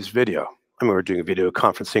much we use video. I mean, we're doing video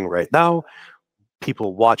conferencing right now.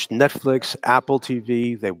 People watch Netflix, Apple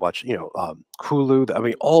TV, they watch, Hulu. I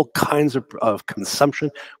mean, all kinds of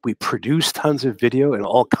consumption. We produce tons of video in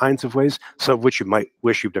all kinds of ways, some of which you might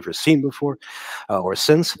wish you've never seen before or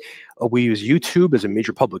since. We use YouTube as a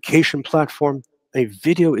major publication platform. I mean,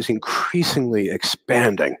 video is increasingly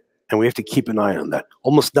expanding, and we have to keep an eye on that.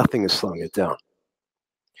 Almost nothing is slowing it down.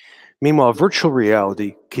 Meanwhile, virtual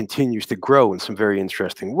reality continues to grow in some very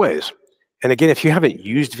interesting ways. And again, if you haven't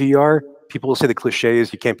used VR, people will say the cliche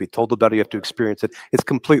is you can't be told about it, you have to experience it. It's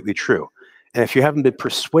completely true. And if you haven't been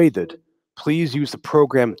persuaded, please use the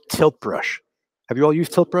program TiltBrush. Have you all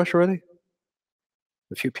used TiltBrush already?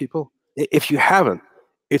 A few people? If you haven't,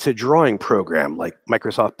 it's a drawing program like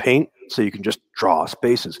Microsoft Paint, so you can just draw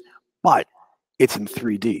spaces, but it's in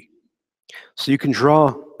 3D. So you can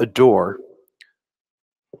draw a door,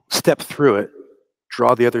 step through it,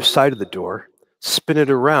 draw the other side of the door, spin it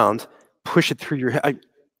around, push it through your head.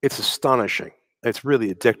 It's astonishing. It's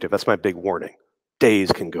really addictive. That's my big warning.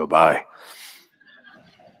 Days can go by.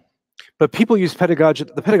 But people use pedagogy.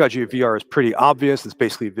 The pedagogy of VR is pretty obvious. It's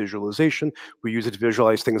basically visualization. We use it to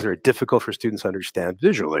visualize things that are difficult for students to understand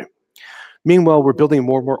visually. Meanwhile, we're building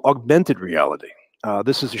more and more augmented reality.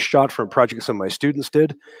 This is a shot from a project some of my students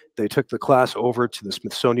did. They took the class over to the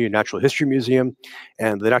Smithsonian Natural History Museum,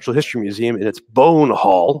 and the Natural History Museum, in its bone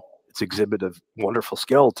hall, its exhibit of wonderful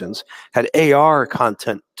skeletons, had AR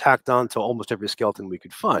content tacked on to almost every skeleton we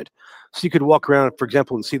could find. So you could walk around, for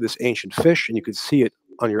example, and see this ancient fish, and you could see it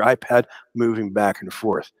on your iPad moving back and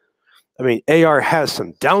forth. I mean, AR has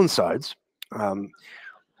some downsides,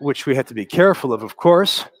 which we have to be careful of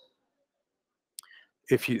course.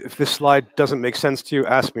 If this slide doesn't make sense to you,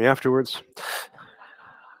 ask me afterwards.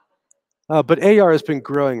 But AR has been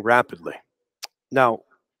growing rapidly. Now,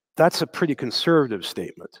 that's a pretty conservative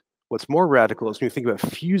statement. What's more radical is when you think about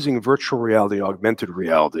fusing virtual reality and augmented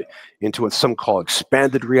reality into what some call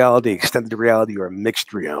expanded reality, extended reality, or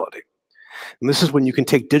mixed reality. And this is when you can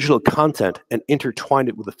take digital content and intertwine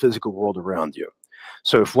it with the physical world around you.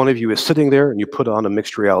 So if one of you is sitting there and you put on a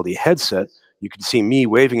mixed reality headset, you can see me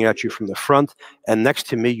waving at you from the front, and next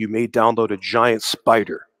to me you may download a giant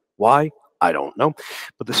spider. Why? I don't know.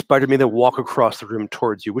 But the spider may then walk across the room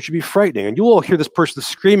towards you, which would be frightening. And you'll all hear this person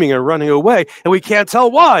screaming and running away, and we can't tell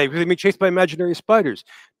why, because they're being chased by imaginary spiders.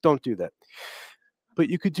 Don't do that. But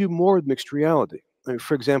you could do more with mixed reality. I mean,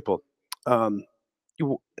 for example,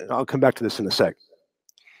 I'll come back to this in a sec.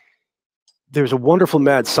 There's a wonderful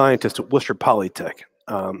mad scientist at Worcester Polytech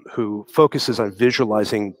who focuses on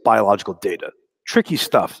visualizing biological data. Tricky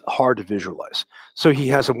stuff, hard to visualize. So he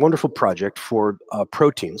has a wonderful project for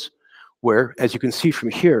proteins where, as you can see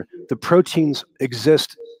from here, the proteins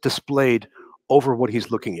exist displayed over what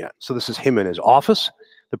he's looking at. So this is him in his office.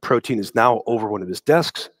 The protein is now over one of his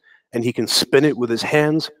desks, and he can spin it with his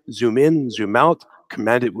hands, zoom in, zoom out,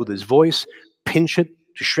 command it with his voice, pinch it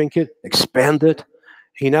to shrink it, expand it.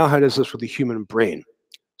 He now has this with the human brain.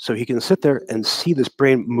 So he can sit there and see this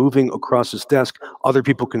brain moving across his desk. Other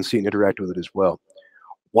people can see and interact with it as well.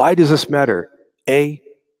 Why does this matter? A,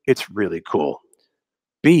 it's really cool.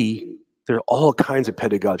 B, there are all kinds of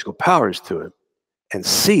pedagogical powers to it. And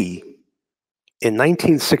C, in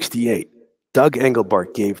 1968, Doug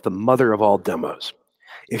Engelbart gave the mother of all demos.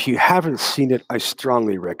 If you haven't seen it, I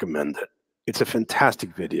strongly recommend it. It's a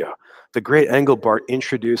fantastic video. The great Engelbart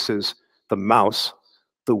introduces the mouse,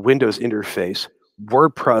 the Windows interface,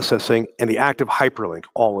 word processing, and the active hyperlink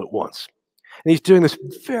all at once. And he's doing this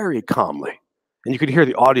very calmly. And you could hear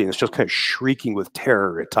the audience just kind of shrieking with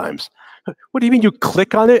terror at times. What do you mean you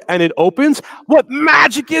click on it and it opens? What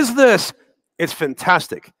magic is this? It's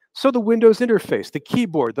fantastic. So the Windows interface, the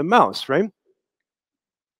keyboard, the mouse, right?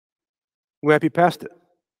 We might be past it.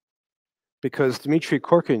 Because Dmitry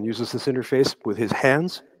Korkin uses this interface with his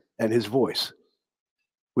hands and his voice.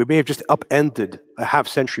 We may have just upended a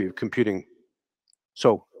half-century of computing.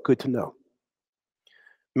 So, good to know.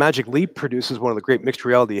 Magic Leap produces one of the great mixed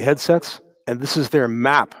reality headsets, and this is their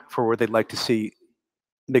map for where they'd like to see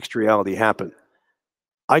mixed reality happen.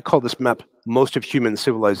 I call this map most of human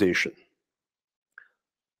civilization.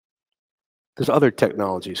 There's other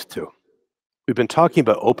technologies too. We've been talking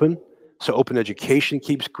about open, so open education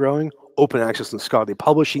keeps growing, open access and scholarly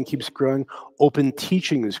publishing keeps growing, open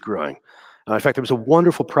teaching is growing. In fact, there was a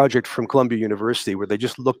wonderful project from Columbia University where they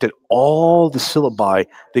just looked at all the syllabi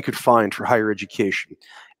they could find for higher education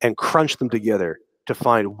and crunched them together to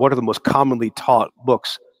find what are the most commonly taught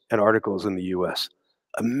books and articles in the US.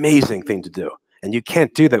 Amazing thing to do. And you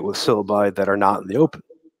can't do that with syllabi that are not in the open.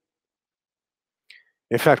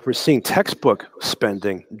 In fact, we're seeing textbook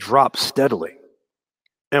spending drop steadily.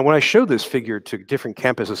 And when I show this figure to different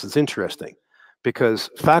campuses, it's interesting because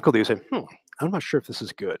faculty will say, I'm not sure if this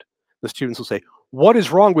is good. The students will say, what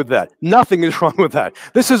is wrong with that? Nothing is wrong with that.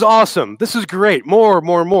 This is awesome. This is great. More,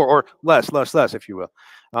 or less, if you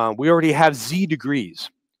will. We already have Z degrees.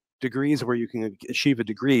 Degrees where you can achieve a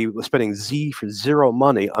degree with spending Z for zero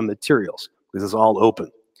money on materials. This is all open.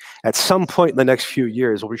 At some point in the next few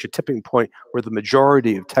years, we'll reach a tipping point where the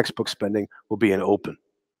majority of textbook spending will be in open.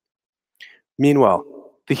 Meanwhile,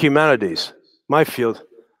 the humanities, my field,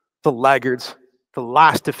 the laggards, the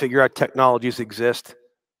last to figure out technologies exist.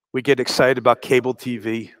 We get excited about cable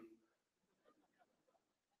TV.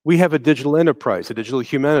 We have a digital enterprise, a digital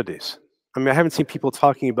humanities. I mean, I haven't seen people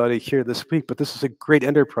talking about it here this week, but this is a great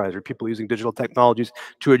enterprise where people are using digital technologies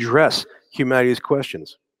to address humanities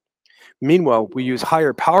questions. Meanwhile, we use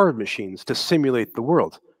higher powered machines to simulate the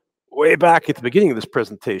world. Way back at the beginning of this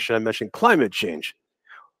presentation, I mentioned climate change.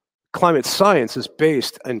 Climate science is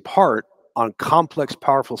based in part on complex,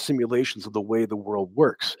 powerful simulations of the way the world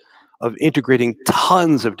works, of integrating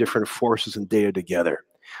tons of different forces and data together.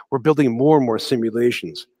 We're building more and more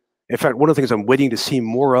simulations. In fact, one of the things I'm waiting to see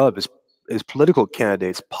more of is political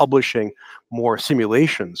candidates publishing more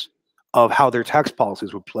simulations of how their tax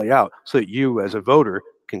policies would play out so that you, as a voter,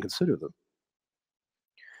 can consider them.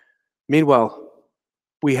 Meanwhile,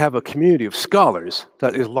 we have a community of scholars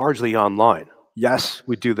that is largely online. Yes,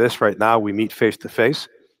 we do this right now. We meet face to face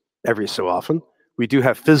every so often. We do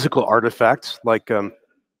have physical artifacts like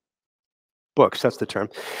books, that's the term.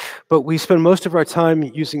 But we spend most of our time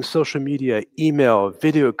using social media, email,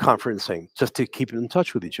 video conferencing, just to keep in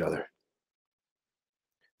touch with each other.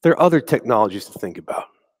 There are other technologies to think about.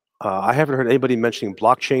 I haven't heard anybody mentioning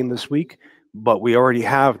blockchain this week, but we already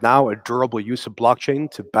have now a durable use of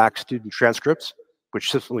blockchain to back student transcripts,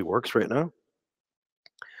 which simply works right now.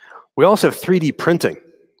 We also have 3D printing.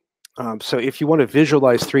 So if you want to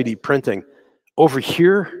visualize 3D printing, over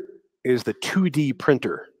here is the 2D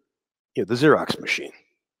printer, the Xerox machine.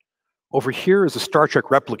 Over here is a Star Trek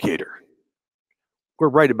replicator. We're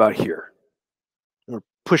right about here. We're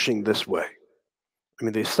pushing this way. I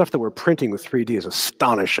mean, the stuff that we're printing with 3D is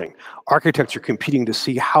astonishing. Architects are competing to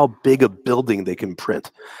see how big a building they can print.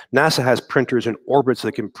 NASA has printers in orbits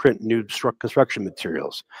that can print new construction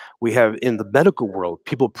materials. We have, in the medical world,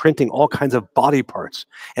 people printing all kinds of body parts.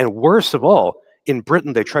 And worst of all, in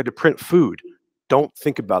Britain, they tried to print food. Don't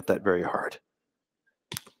think about that very hard.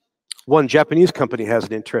 One Japanese company has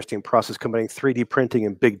an interesting process combining 3D printing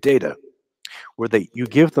and big data, where you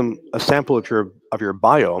give them a sample of your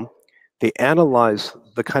biome. They analyze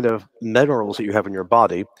the kind of minerals that you have in your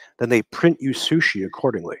body, then they print you sushi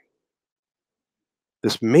accordingly.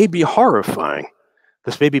 This may be horrifying.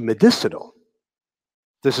 This may be medicinal.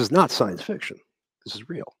 This is not science fiction. This is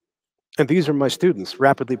real. And these are my students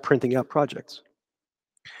rapidly printing out projects.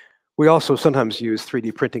 We also sometimes use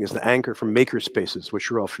 3D printing as the anchor for maker spaces,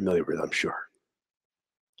 which you're all familiar with, I'm sure.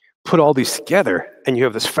 Put all these together, and you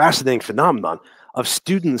have this fascinating phenomenon of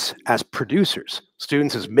students as producers,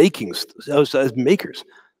 students as makers,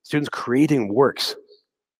 students creating works.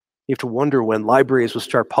 You have to wonder when libraries will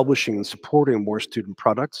start publishing and supporting more student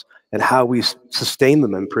products and how we sustain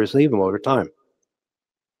them and preserve them over time.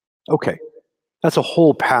 Okay, that's a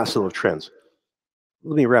whole passel of trends.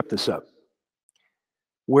 Let me wrap this up.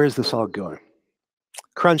 Where's this all going?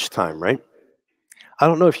 Crunch time, right? I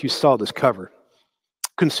don't know if you saw this cover.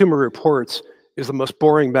 Consumer Reports is the most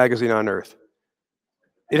boring magazine on earth.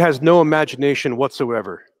 It has no imagination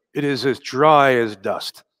whatsoever. It is as dry as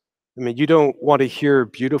dust. I mean, you don't want to hear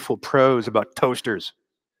beautiful prose about toasters,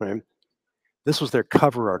 right? This was their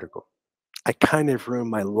cover article. I kind of ruined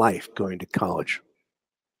my life going to college.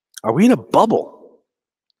 Are we in a bubble?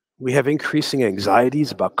 We have increasing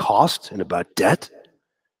anxieties about cost and about debt.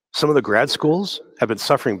 Some of the grad schools have been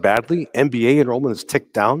suffering badly. MBA enrollment has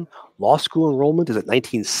ticked down. Law school enrollment is at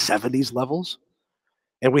 1970s levels.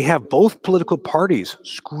 And we have both political parties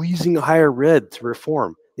squeezing higher ed to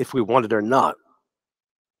reform if we want it or not.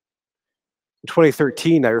 In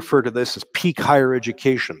 2013, I referred to this as peak higher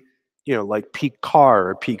education, like peak car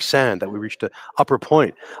or peak sand, that we reached an upper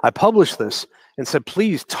point. I published this and said,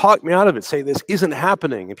 please talk me out of it. Say this isn't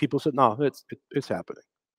happening. And people said, no, it's happening.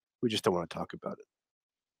 We just don't want to talk about it.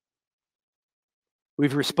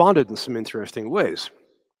 We've responded in some interesting ways.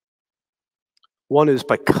 One is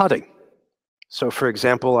by cutting. So for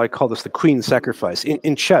example, I call this the queen sacrifice.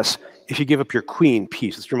 In chess, if you give up your queen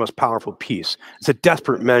piece, it's your most powerful piece. It's a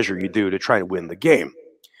desperate measure you do to try and win the game.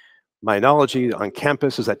 My analogy on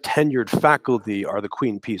campus is that tenured faculty are the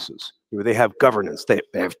queen pieces. They have governance, they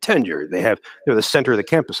have tenure, they're the center of the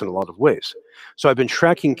campus in a lot of ways. So I've been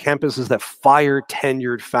tracking campuses that fire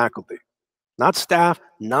tenured faculty. Not staff,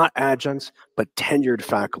 not adjuncts, but tenured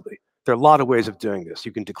faculty. There are a lot of ways of doing this.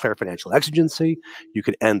 You can declare financial exigency, you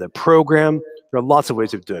can end the program. There are lots of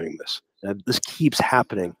ways of doing this. And this keeps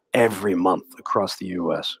happening every month across the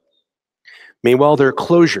US. Meanwhile, there are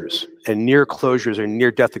closures and near closures or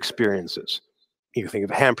near-death experiences. You can think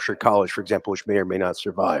of Hampshire College, for example, which may or may not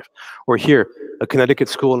survive. Or here, a Connecticut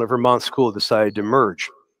school and a Vermont school decided to merge.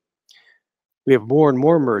 We have more and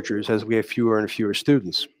more mergers as we have fewer and fewer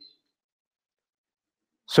students.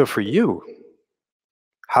 So for you,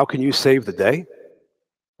 how can you save the day?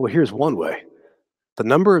 Well, here's one way. The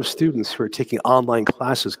number of students who are taking online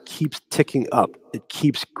classes keeps ticking up. It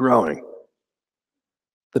keeps growing.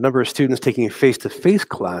 The number of students taking face-to-face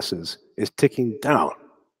classes is ticking down.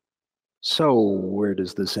 So where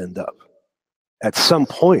does this end up? At some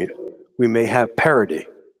point, we may have parity,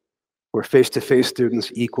 where face-to-face students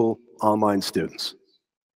equal online students.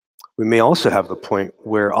 We may also have the point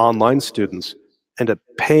where online students end up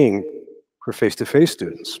paying for face-to-face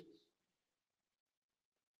students.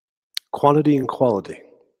 Quantity and quality.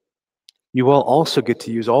 You all also get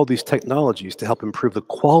to use all these technologies to help improve the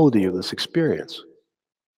quality of this experience,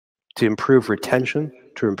 to improve retention,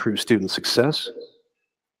 to improve student success.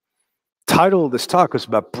 The title of this talk was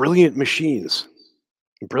about brilliant machines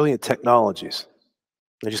and brilliant technologies.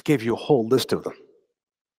 I just gave you a whole list of them.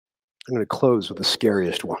 I'm going to close with the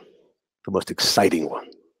scariest one, the most exciting one.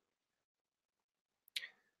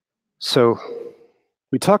 So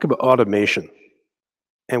we talk about automation,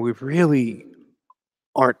 and we really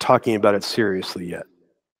aren't talking about it seriously yet.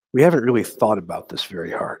 We haven't really thought about this very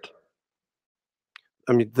hard.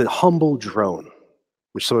 I mean, the humble drone,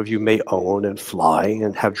 which some of you may own and fly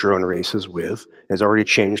and have drone races with, has already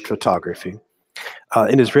changed photography.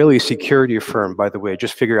 An Israeli security firm, by the way,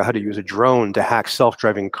 just figured out how to use a drone to hack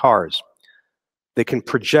self-driving cars. They can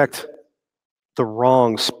project the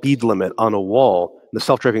wrong speed limit on a wall. The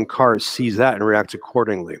self-driving car sees that and reacts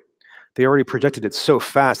accordingly. They already projected it so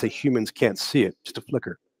fast that humans can't see it, just a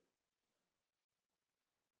flicker.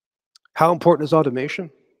 How important is automation?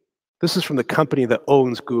 This is from the company that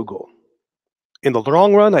owns Google. In the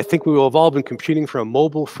long run, I think we will evolve in computing from a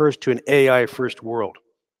mobile-first to an AI-first world.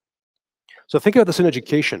 So think about this in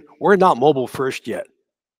education. We're not mobile-first yet,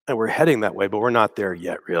 and we're heading that way, but we're not there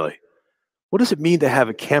yet, really. What does it mean to have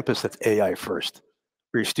a campus that's AI-first?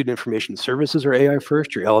 Where your student information services are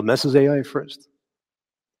AI-first, your LMS is AI-first?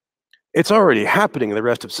 It's already happening in the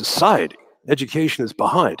rest of society. Education is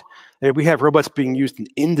behind. And we have robots being used in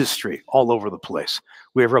industry all over the place.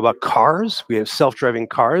 We have robot cars, we have self-driving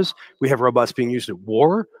cars, we have robots being used at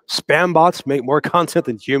war. Spam bots make more content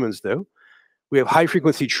than humans do. We have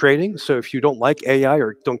high-frequency trading, so if you don't like AI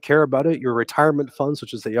or don't care about it, your retirement funds,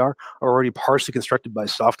 such as they are already partially constructed by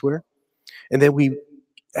software. And then we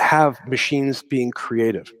have machines being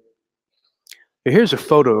creative. Here's a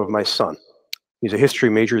photo of my son. He's a history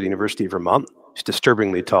major at the University of Vermont. He's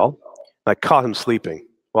disturbingly tall. I caught him sleeping.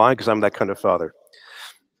 Why? Because I'm that kind of father.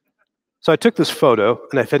 So I took this photo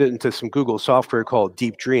and I fed it into some Google software called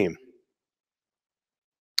Deep Dream.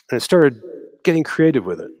 And it started getting creative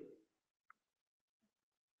with it,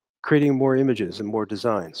 creating more images and more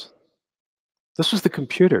designs. This was the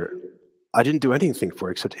computer. I didn't do anything for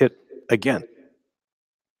it except hit again.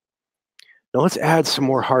 Now let's add some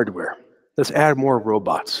more hardware. Let's add more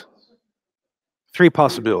robots. 3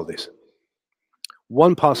 possibilities.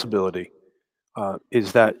 One possibility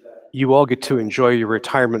is that you all get to enjoy your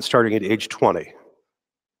retirement starting at age 20.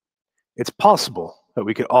 It's possible that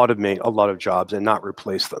we could automate a lot of jobs and not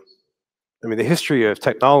replace them. I mean, the history of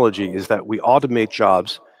technology is that we automate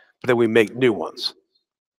jobs, but then we make new ones.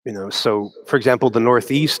 You know, so for example, the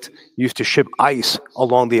Northeast used to ship ice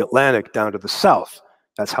along the Atlantic down to the South.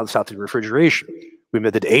 That's how the South did refrigeration. We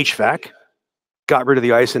invented HVAC, got rid of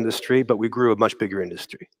the ice industry, but we grew a much bigger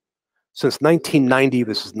industry. Since 1990,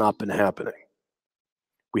 this has not been happening.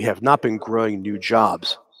 We have not been growing new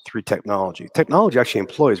jobs through technology. Technology actually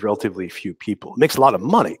employs relatively few people. It makes a lot of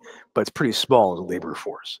money, but it's pretty small as a labor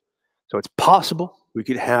force. So it's possible we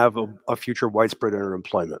could have a future widespread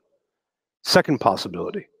underemployment. Second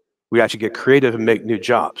possibility, we actually get creative and make new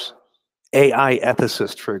jobs. AI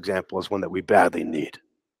ethicist, for example, is one that we badly need.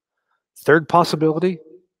 Third possibility,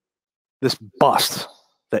 this busts,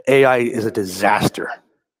 that AI is a disaster,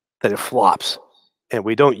 that it flops, and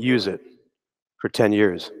we don't use it for 10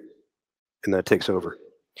 years. and that takes over.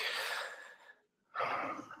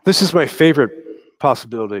 This is my favorite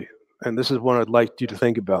possibility, and this is one I'd like you to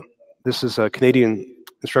think about. This is a Canadian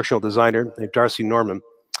instructional designer named Darcy Norman,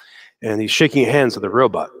 and he's shaking hands with a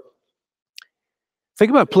robot. Think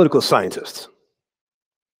about political scientists.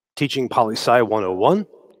 Teaching Poli-Sci 101,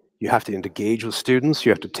 you have to engage with students,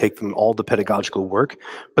 you have to take them all the pedagogical work,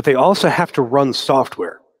 but they also have to run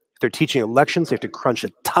software. If they're teaching elections, they have to crunch a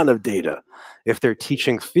ton of data. If they're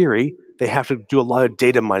teaching theory, they have to do a lot of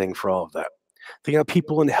data mining for all of that. Think about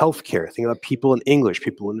people in healthcare, think about people in English,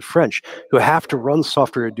 people in French, who have to run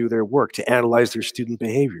software to do their work, to analyze their student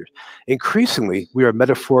behaviors. Increasingly, we are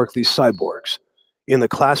metaphorically cyborgs. In the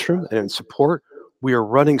classroom and in support, we are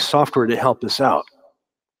running software to help us out.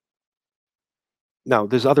 Now,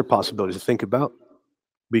 there's other possibilities to think about.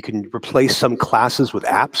 We can replace some classes with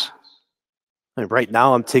apps. And right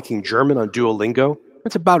now, I'm taking German on Duolingo.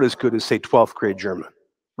 It's about as good as, say, 12th grade German.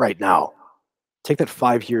 Right now. Take that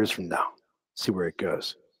 5 years from now. See where it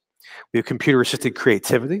goes. We have computer-assisted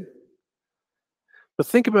creativity. But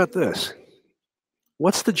think about this.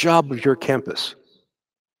 What's the job of your campus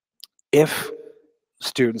if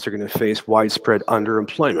students are going to face widespread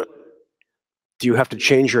underemployment? Do you have to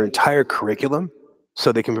change your entire curriculum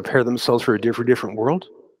so they can prepare themselves for a different world?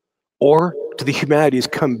 Or do the humanities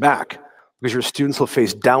come back because your students will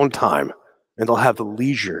face downtime and they'll have the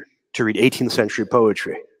leisure to read 18th century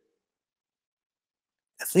poetry?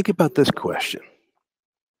 Think about this question.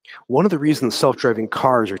 One of the reasons self-driving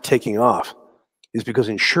cars are taking off is because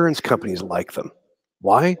insurance companies like them.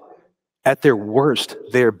 Why? At their worst,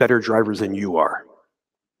 they are better drivers than you are.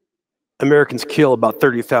 Americans kill about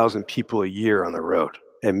 30,000 people a year on the road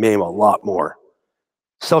and maim a lot more.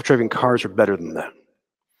 Self-driving cars are better than that.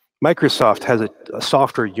 Microsoft has a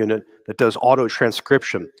software unit that does auto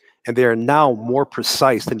transcription, and they are now more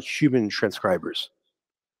precise than human transcribers.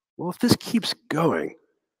 Well, if this keeps going,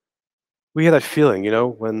 we have that feeling, you know,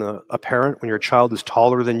 when your child is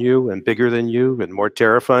taller than you and bigger than you and more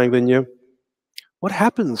terrifying than you. What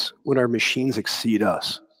happens when our machines exceed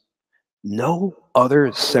us? No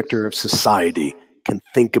other sector of society can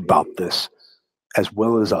think about this as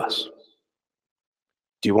well as us.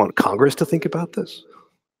 Do you want Congress to think about this?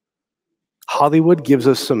 Hollywood gives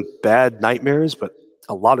us some bad nightmares, but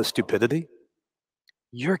a lot of stupidity.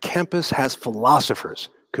 Your campus has philosophers,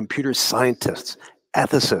 computer scientists,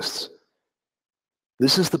 ethicists.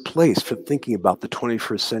 This is the place for thinking about the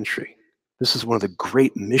 21st century. This is one of the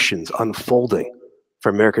great missions unfolding for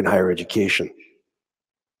American higher education.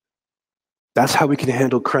 That's how we can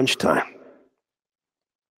handle crunch time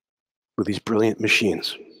with these brilliant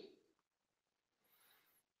machines.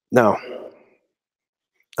 Now,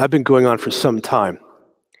 I've been going on for some time,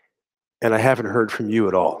 and I haven't heard from you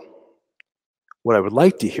at all. What I would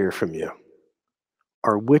like to hear from you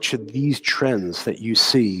are which of these trends that you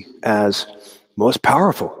see as most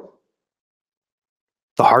powerful,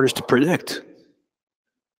 the hardest to predict,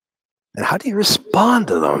 and how do you respond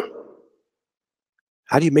to them?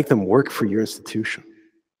 How do you make them work for your institution?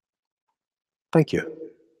 Thank you.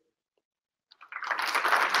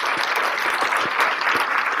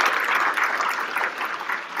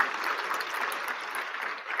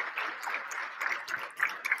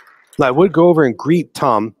 Now, I would go over and greet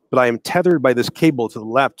Tom, but I am tethered by this cable to the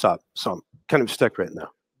laptop, so I'm kind of stuck right now.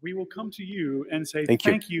 We will come to you and say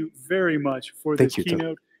thank you very much for this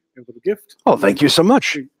keynote. A little gift. Oh, thank you so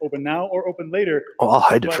much. Open now or open later. Oh, I'll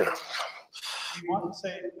hide it for now. We want to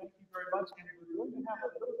say thank you very much, and we're going to have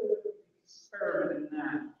a little bit of experiment in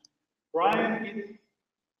that. Brian,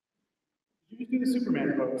 did you do the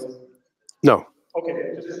Superman pose? No.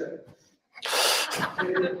 Okay, just a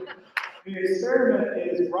second. The experiment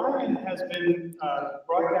is Brian has been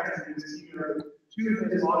broadcasting this keynote to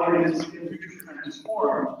his audience in Future Trends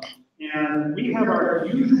Forum, and we have our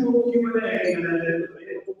usual Q&A that is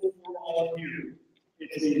available for all of you.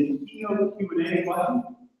 It's a keynote Q&A button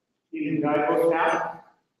in the Guidebook app,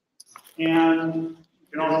 and you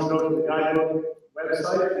can also go to the Guidebook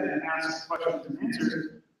website and ask questions and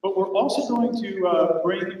answers. But we're also going to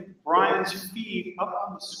bring Brian's feed up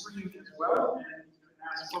on the screen as well, and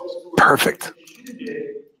ask folks who are as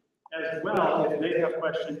well if they have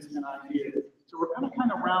questions and ideas. So we're going to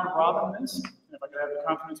kind of round robin this. And if I could have the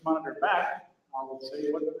conference monitor back, I will say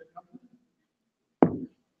what the conference.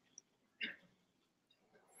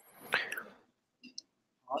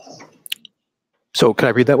 Awesome. So can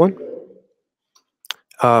I read that one?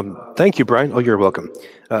 Thank you, Brian. Oh, you're welcome.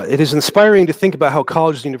 It is inspiring to think about how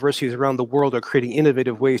colleges and universities around the world are creating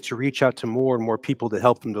innovative ways to reach out to more and more people to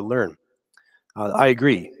help them to learn. I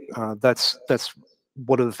agree. That's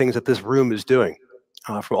one of the things that this room is doing.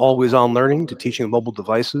 From always-on learning to teaching mobile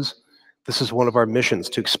devices, This is one of our missions,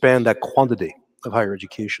 to expand that quantity of higher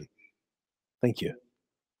education. Thank you.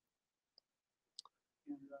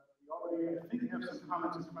 And we already, I think, have some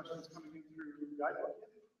comments and questions coming in through Guidebook.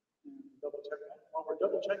 Double check that. While we're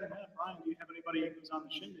double checking that, Brian, do you have anybody who's on the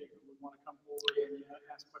shindig who would want to come forward and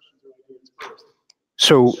ask questions or ideas first?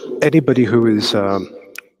 So anybody who is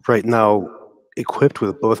right now equipped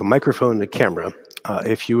with both a microphone and a camera,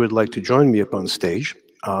 if you would like to join me up on stage,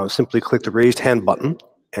 simply click the raised hand button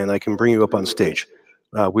and I can bring you up on stage.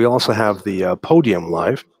 We also have the podium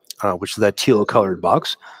live, which is that teal colored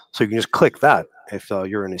box. So you can just click that if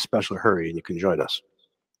you're in a special hurry and you can join us.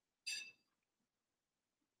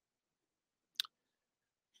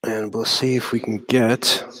 And we'll see if we can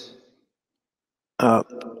get,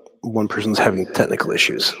 one person's having technical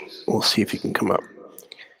issues. We'll see if he can come up.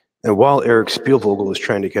 And while Eric Spielvogel is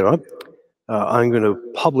trying to get up, I'm going to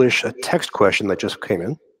publish a text question that just came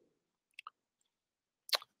in.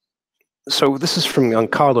 So this is from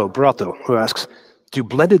Giancarlo Brato, who asks, do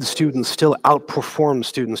blended students still outperform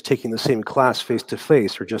students taking the same class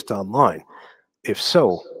face-to-face or just online? If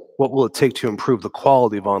so, what will it take to improve the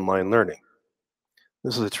quality of online learning?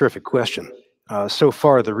 This is a terrific question. So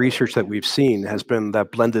far, the research that we've seen has been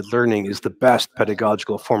that blended learning is the best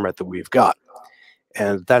pedagogical format that we've got.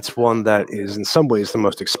 And that's one that is in some ways the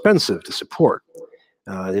most expensive to support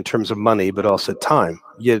in terms of money, but also time,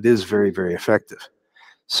 yet it is very, very effective.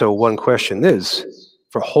 So one question is,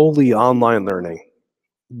 for wholly online learning,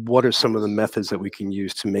 what are some of the methods that we can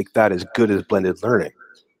use to make that as good as blended learning?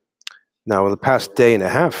 Now, in the past day and a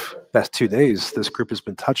half, past 2 days, this group has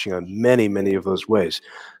been touching on many, many of those ways,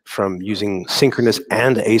 from using synchronous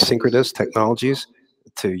and asynchronous technologies,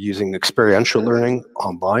 to using experiential learning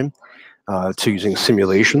online, to using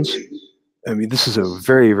simulations. I mean, this is a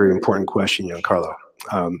very, very important question, Giancarlo,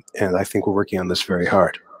 and I think we're working on this very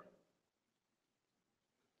hard.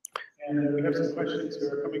 And we have some questions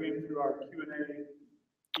that are coming in through our Q&A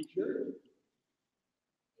feature.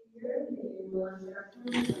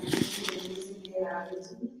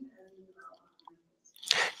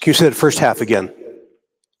 Can you say that first half again?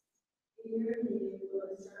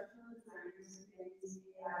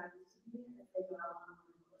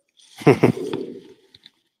 Well,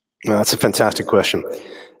 that's a fantastic question.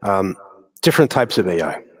 Different types of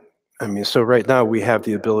AI. I mean, so right now we have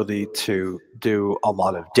the ability to do a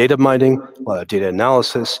lot of data mining, a lot of data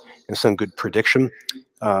analysis, and some good prediction.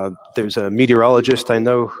 There's a meteorologist I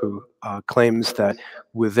know who claims that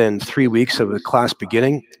within 3 weeks of a class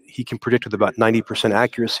beginning, he can predict with about 90%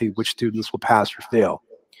 accuracy which students will pass or fail.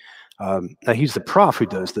 Now, he's the prof who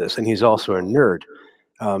does this, and he's also a nerd.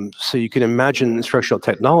 So you can imagine instructional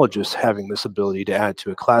technologists having this ability to add to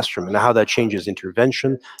a classroom, and how that changes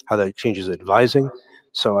intervention, how that changes advising.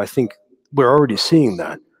 So I think we're already seeing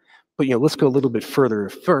that. But let's go a little bit further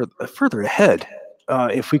ahead.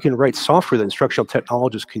 If we can write software that instructional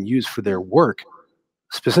technologists can use for their work,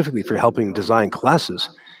 specifically for helping design classes,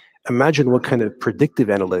 imagine what kind of predictive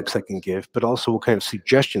analytics that can give, but also what kind of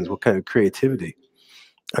suggestions, what kind of creativity.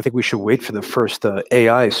 I think we should wait for the first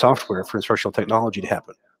AI software for instructional technology to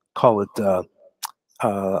happen. Call it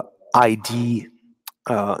ID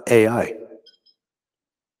AI.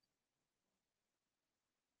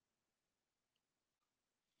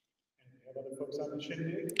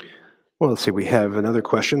 Well, let's see, we have another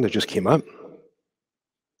question that just came up.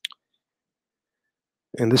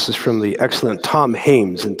 And this is from the excellent Tom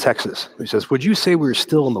Hames in Texas. He says, would you say we're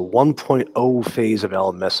still in the 1.0 phase of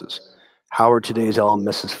LMSs? How are today's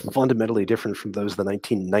LMSs fundamentally different from those of the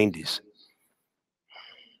 1990s?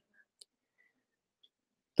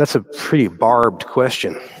 That's a pretty barbed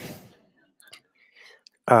question.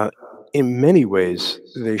 In many ways,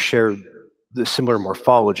 they share the similar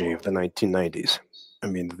morphology of the 1990s. I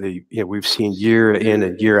mean, we've seen year in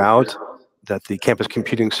and year out that the Campus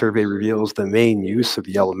Computing Survey reveals the main use of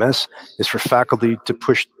the LMS is for faculty to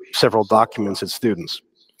push several documents at students.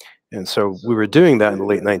 And so we were doing that in the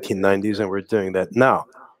late 1990s, and we're doing that now.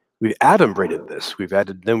 We've adumbrated this. We've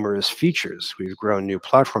added numerous features. We've grown new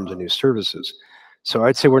platforms and new services. So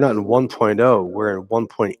I'd say we're not in 1.0, we're in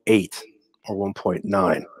 1.8 or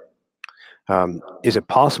 1.9. Is it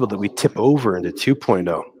possible that we tip over into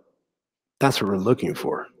 2.0? That's what we're looking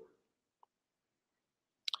for.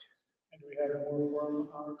 And we have more from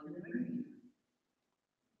our Q&A.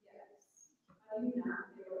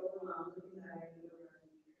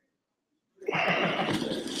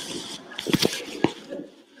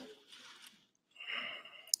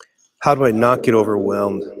 How do I not get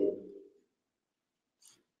overwhelmed? A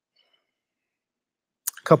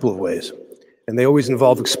couple of ways. And they always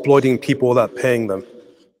involve exploiting people without paying them.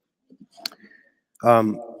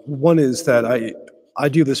 One is that I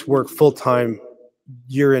do this work full-time,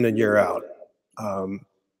 year in and year out.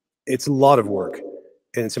 It's a lot of work,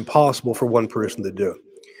 and it's impossible for one person to do.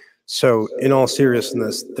 So in all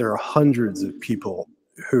seriousness, there are hundreds of people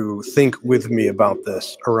who think with me about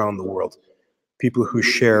this around the world. People who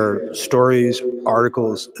share stories,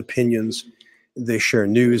 articles, opinions. They share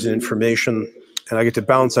news and information, and I get to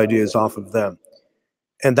bounce ideas off of them.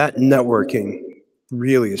 And that networking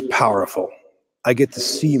really is powerful. I get to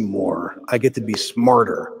see more. I get to be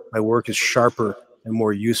smarter. My work is sharper and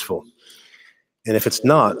more useful. And if it's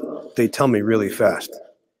not, they tell me really fast.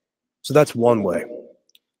 So that's one way.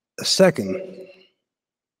 A second,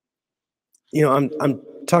 you know, I'm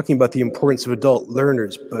talking about the importance of adult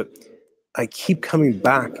learners, but I keep coming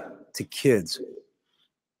back to kids.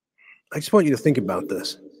 I just want you to think about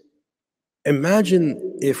this.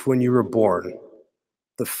 Imagine if when you were born,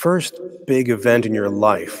 the first big event in your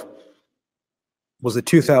life was the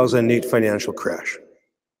 2008 financial crash.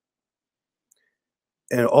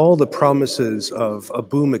 And all the promises of a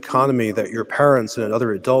boom economy that your parents and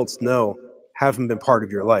other adults know haven't been part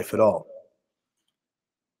of your life at all.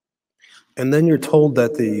 And then you're told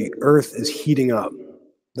that the earth is heating up,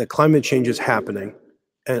 that climate change is happening,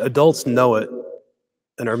 and adults know it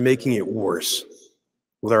and are making it worse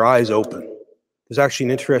with their eyes open. There's actually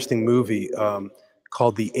an interesting movie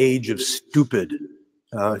called The Age of Stupid.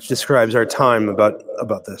 It describes our time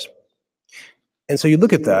about this. And so you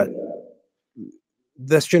look at that,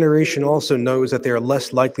 this generation also knows that they are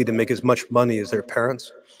less likely to make as much money as their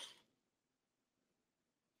parents.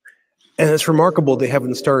 And it's remarkable they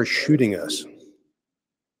haven't started shooting us.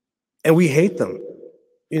 And we hate them.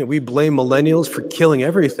 You know, we blame millennials for killing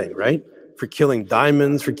everything, right? For killing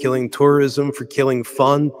diamonds, for killing tourism, for killing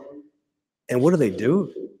fun. And what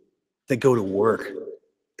do? They go to work.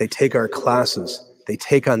 They take our classes. They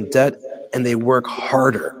take on debt, and they work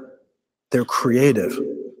harder. They're creative.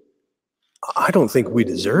 I don't think we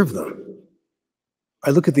deserve them.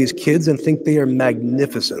 I look at these kids and think they are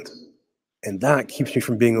magnificent. And that keeps me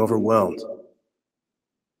from being overwhelmed.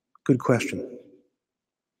 Good question.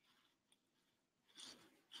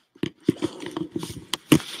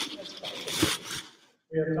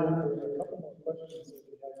 We have time for a couple more questions.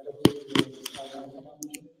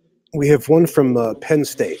 We have one from Penn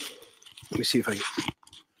State. Let me see if I can.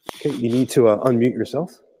 Okay, you need to unmute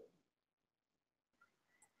yourself.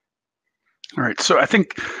 All right. So I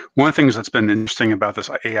think one of the things that's been interesting about this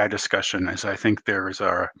AI discussion is I think there is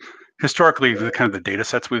historically the kind of the data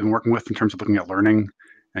sets we've been working with in terms of looking at learning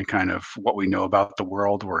and kind of what we know about the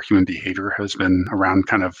world, where human behavior has been around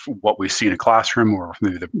kind of what we see in a classroom, or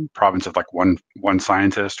maybe the province of like one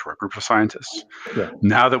scientist or a group of scientists. Yeah.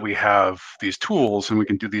 Now that we have these tools and we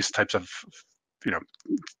can do these types of, you know,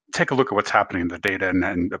 take a look at what's happening in the data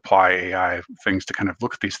and apply AI things to kind of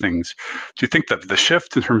look at these things. Do you think that the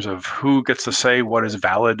shift in terms of who gets to say what is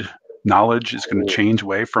valid knowledge is going to change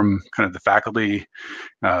away from kind of the faculty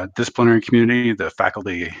disciplinary community, the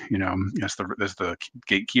faculty, you know, as the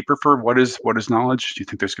gatekeeper for what is knowledge? Do you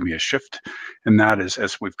think there's going to be a shift in that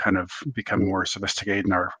as we've kind of become more sophisticated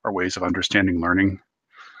in our ways of understanding learning?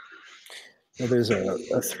 Well, there's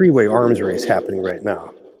a three-way arms race happening right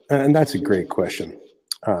now, and that's a great question.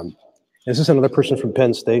 Is this another person from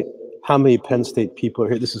Penn State? How many Penn State people are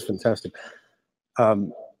here? This is fantastic.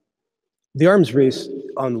 The arms race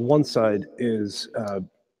on one side is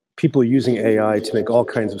people using AI to make all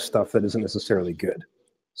kinds of stuff that isn't necessarily good.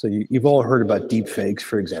 So you've all heard about deep fakes,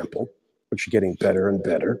 for example, which are getting better and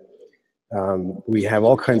better. We have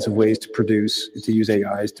all kinds of ways to use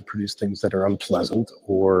AIs to produce things that are unpleasant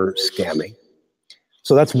or scammy.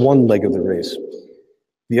 So that's one leg of the race.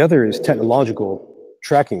 The other is technological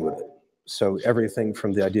tracking with it. So everything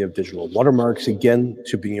from the idea of digital watermarks, again,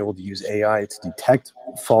 to being able to use AI to detect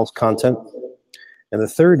false content. And the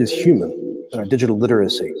third is human, digital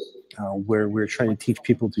literacy, where we're trying to teach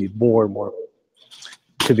people to be more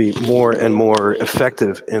and more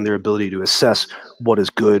effective in their ability to assess what is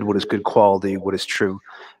good quality, what is true.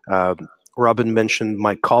 Robin mentioned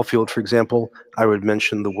Mike Caulfield, for example. I would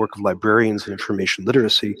mention the work of librarians in information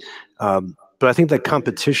literacy. But I think that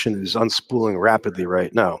competition is unspooling rapidly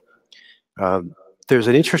right now. There's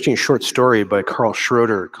an interesting short story by Carl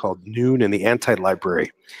Schroeder called Noon and the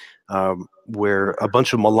Anti-Library, where a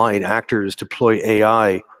bunch of malign actors deploy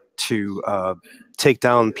AI to take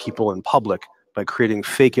down people in public by creating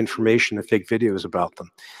fake information and fake videos about them.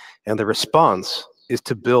 And the response is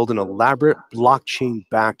to build an elaborate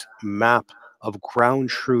blockchain-backed map of ground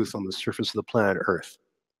truth on the surface of the planet Earth.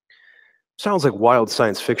 Sounds like wild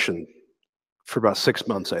science fiction for about 6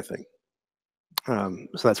 months, I think. So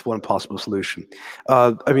that's one possible solution.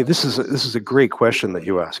 I mean, this is a great question that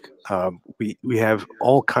you ask. We have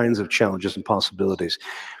all kinds of challenges and possibilities.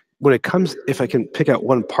 When it comes, if I can pick out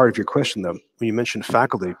one part of your question, though, when you mentioned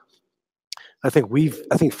faculty, I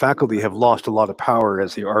think faculty have lost a lot of power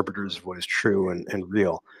as the arbiters of what is true and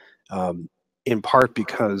real, in part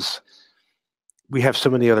because we have so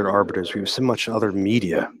many other arbiters, we have so much other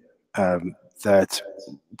media that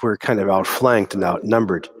we're kind of outflanked and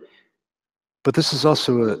outnumbered. But this is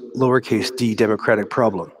also a lowercase d democratic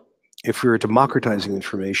problem. If we were democratizing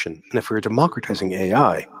information, and if we were democratizing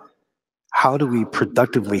AI, how do we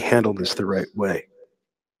productively handle this the right way?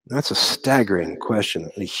 That's a staggering question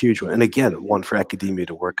and a huge one. And again, one for academia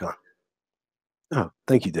to work on. Oh,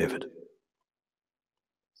 thank you, David.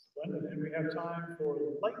 And we have time for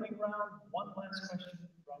the lightning round. One last question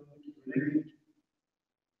from the Q&A.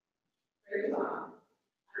 Very long.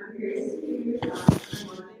 I'm curious if you could talk about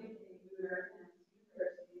one thing you recommend to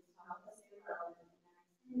universities to help us stay relevant in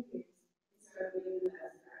the next 10 years instead of leaving the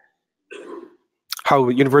best direction. How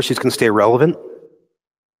universities can stay relevant?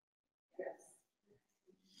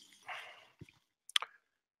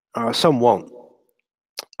 Some won't.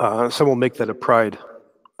 Some will make that a pride,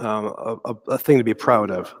 a thing to be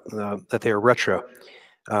proud of, that they are retro.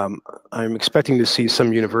 I'm expecting to see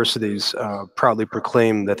some universities proudly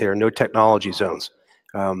proclaim that they are no technology zones,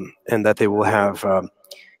 and that they will have,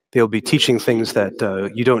 they'll be teaching things that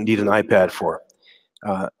you don't need an iPad for.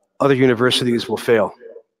 Other universities will fail,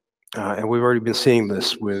 and we've already been seeing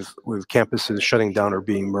this with campuses shutting down or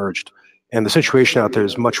being merged. And the situation out there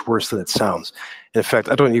is much worse than it sounds. In fact,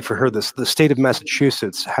 I don't know if you've heard this, the state of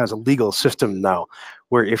Massachusetts has a legal system now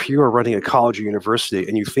where if you are running a college or university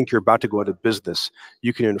and you think you're about to go out of business,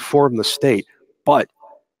 you can inform the state, but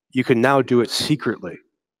you can now do it secretly.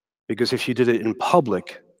 Because if you did it in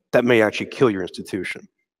public, that may actually kill your institution.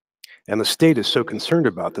 And the state is so concerned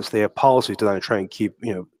about this, they have policies to try and keep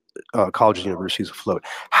colleges and universities afloat.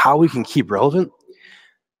 How we can keep relevant?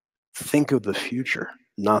 Think of the future,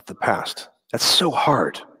 not the past. That's so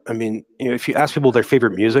hard. I mean, if you ask people their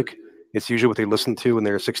favorite music, it's usually what they listened to when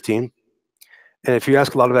they were 16. And if you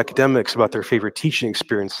ask a lot of academics about their favorite teaching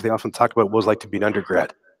experiences, they often talk about what it was like to be an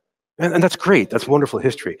undergrad. And that's great. That's wonderful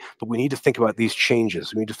history. But we need to think about these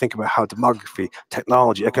changes. We need to think about how demography,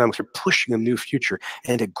 technology, economics are pushing a new future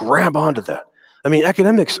and to grab onto that. I mean,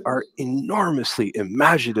 academics are enormously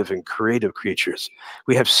imaginative and creative creatures.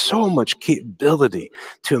 We have so much capability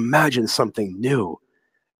to imagine something new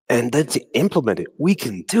and then to implement it. We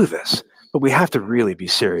can do this, but we have to really be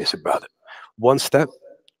serious about it. One step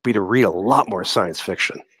would be to read a lot more science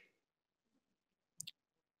fiction.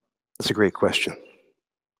 That's a great question.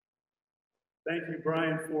 Thank you,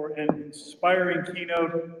 Brian, for an inspiring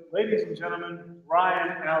keynote. Ladies and gentlemen,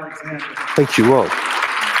 Brian Alexander. Thank you all.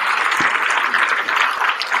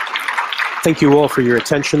 Thank you all for your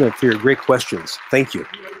attention and for your great questions. Thank you.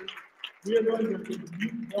 We are going to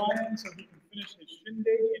mute Brian so he can finish his shindig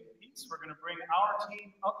in peace. We're going to bring our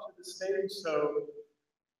team up to the stage. So,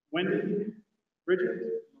 Wendy,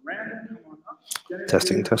 Bridget, Miranda, come on up. Jenny,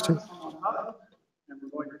 Testing. come on up. And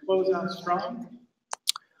we're going to close out strong.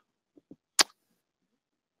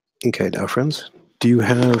 Okay, now friends, do you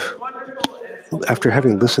have, after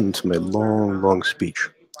having listened to my long speech,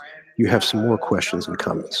 you have some more questions and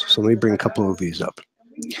comments. So let me bring a couple of these up.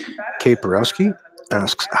 Kate Borowski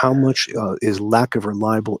asks, how much is lack of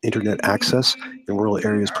reliable internet access in rural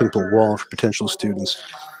areas putting up a wall for potential students?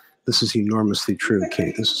 This is enormously true,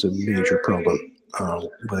 Kate. This is a major problem.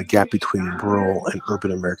 The gap between rural and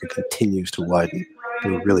urban America continues to widen.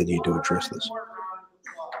 We really need to address this.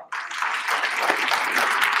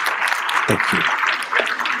 Thank you.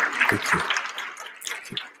 Thank you.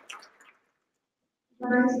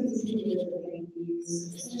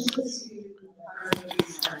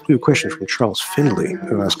 We have a question from Charles Findley,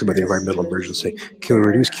 who asked about the environmental emergency. Can we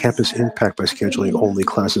reduce campus impact by scheduling only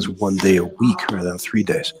classes 1 day a week rather than 3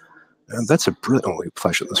 days? And that's a brilliant, oh, let me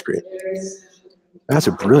flash it on the screen. That's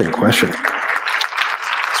a brilliant question.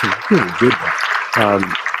 It's a really good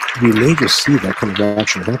one. We may just see that kind of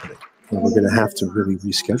action happening. And we're going to have to really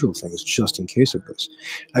reschedule things just in case of this.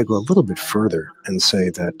 I go a little bit further and say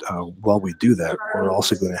that while we do that, we're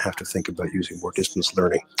also going to have to think about using more distance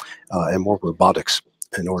learning and more robotics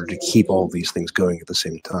in order to keep all these things going at the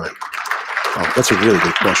same time. That's a really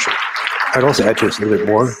good question. I'd also add to this a little bit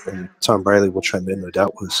more, and Tom Briley will chime in, no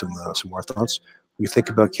doubt, with some more thoughts. We think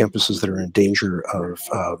about campuses that are in danger of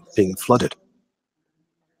being flooded.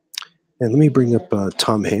 And let me bring up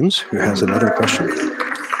Tom Hames, who has another question.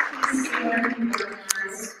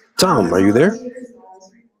 Tom, are you there?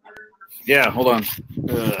 Yeah, hold on.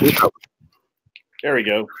 There we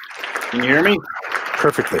go. Can you hear me?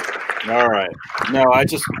 Perfectly. All right. No, I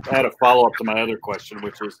just had a follow-up to my other question,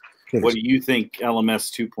 which is, Yes. what do you think LMS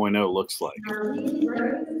 2.0 looks like?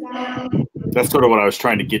 That's sort of what I was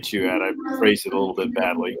trying to get you at. I phrased it a little bit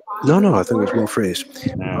badly. No, I think it was well phrased.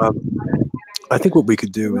 I think what we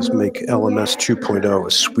could do is make LMS 2.0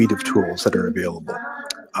 a suite of tools that are available,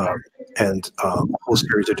 and a whole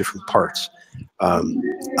series of different parts.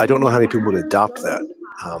 I don't know how many people would adopt that,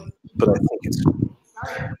 but I think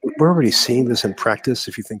we're already seeing this in practice.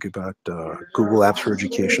 If you think about Google Apps for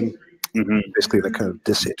Education, basically the kind of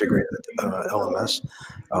disintegrated LMS,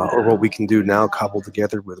 or what we can do now cobbled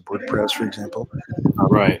together with WordPress, for example.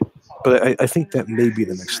 Right. But I think that may be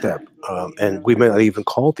the next step, and we may not even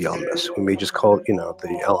call it the LMS. We may just call it,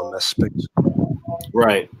 the LMS space.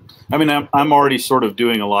 Right. I mean, I'm already sort of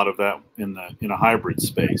doing a lot of that in a hybrid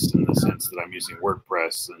space, in the sense that I'm using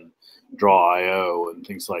WordPress and Draw.io and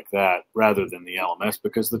things like that, rather than the LMS,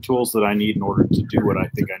 because the tools that I need in order to do what I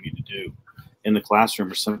think I need to do in the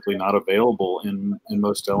classroom are simply not available in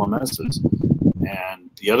most LMSs. And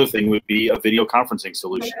the other thing would be a video conferencing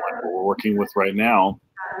solution like what we're working with right now,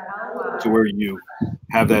 to where you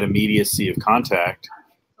have that immediacy of contact.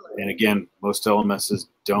 And again, most LMSs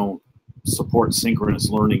don't support synchronous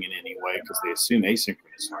learning in any way because they assume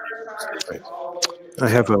asynchronous learning. I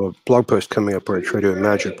have a blog post coming up where I try to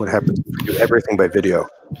imagine what happens if we do everything by video.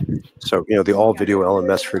 So, the all video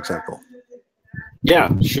LMS, for example. Yeah,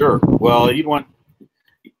 sure. Well, you want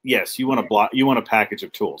a package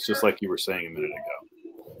of tools, just like you were saying a minute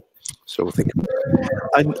ago. So we'll think.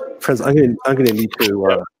 Friends, I'm going to need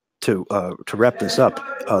to wrap this up.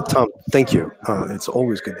 Tom, thank you. It's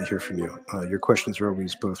always good to hear from you. Your questions are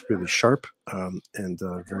always both really sharp and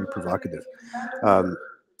very provocative.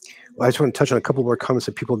 I just want to touch on a couple more comments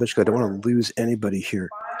that people mentioned. I don't want to lose anybody here.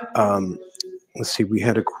 Let's see. We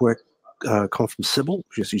had a quick comment from Sybil.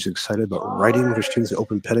 She's excited about writing with her students,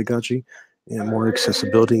 open pedagogy, and more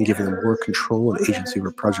accessibility, and giving them more control and agency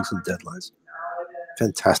over projects and deadlines.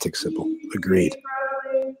 Fantastic, Sybil. Agreed.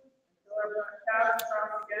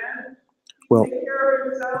 Well,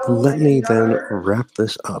 let me then wrap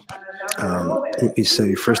this up. Let me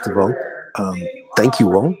say, first of all, thank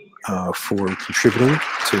you all for contributing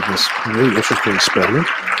to this really interesting experiment.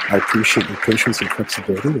 I appreciate your patience and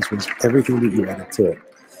flexibility, as well as everything that you added to it.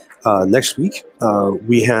 Next week,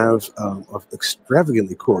 we have an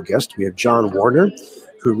extravagantly cool guest. We have John Warner,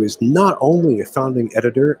 who is not only a founding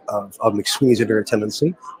editor of McSweeney's Internet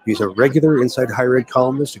Tendency, he's a regular Inside Higher Ed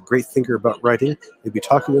columnist, a great thinker about writing. He'll be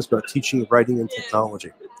talking to us about teaching, writing, and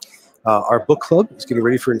technology. Our book club is getting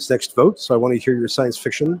ready for its next vote, so I want to hear your science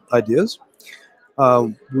fiction ideas.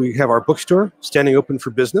 We have our bookstore standing open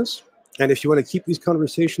for business, and if you want to keep these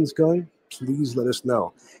conversations going, please let us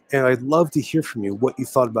know. And I'd love to hear from you what you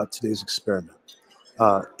thought about today's experiment.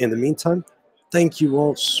 In the meantime, thank you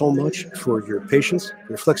all so much for your patience,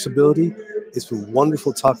 your flexibility. It's been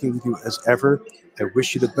wonderful talking with you as ever. I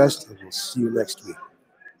wish you the best, and we'll see you next week.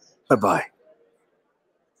 Bye-bye.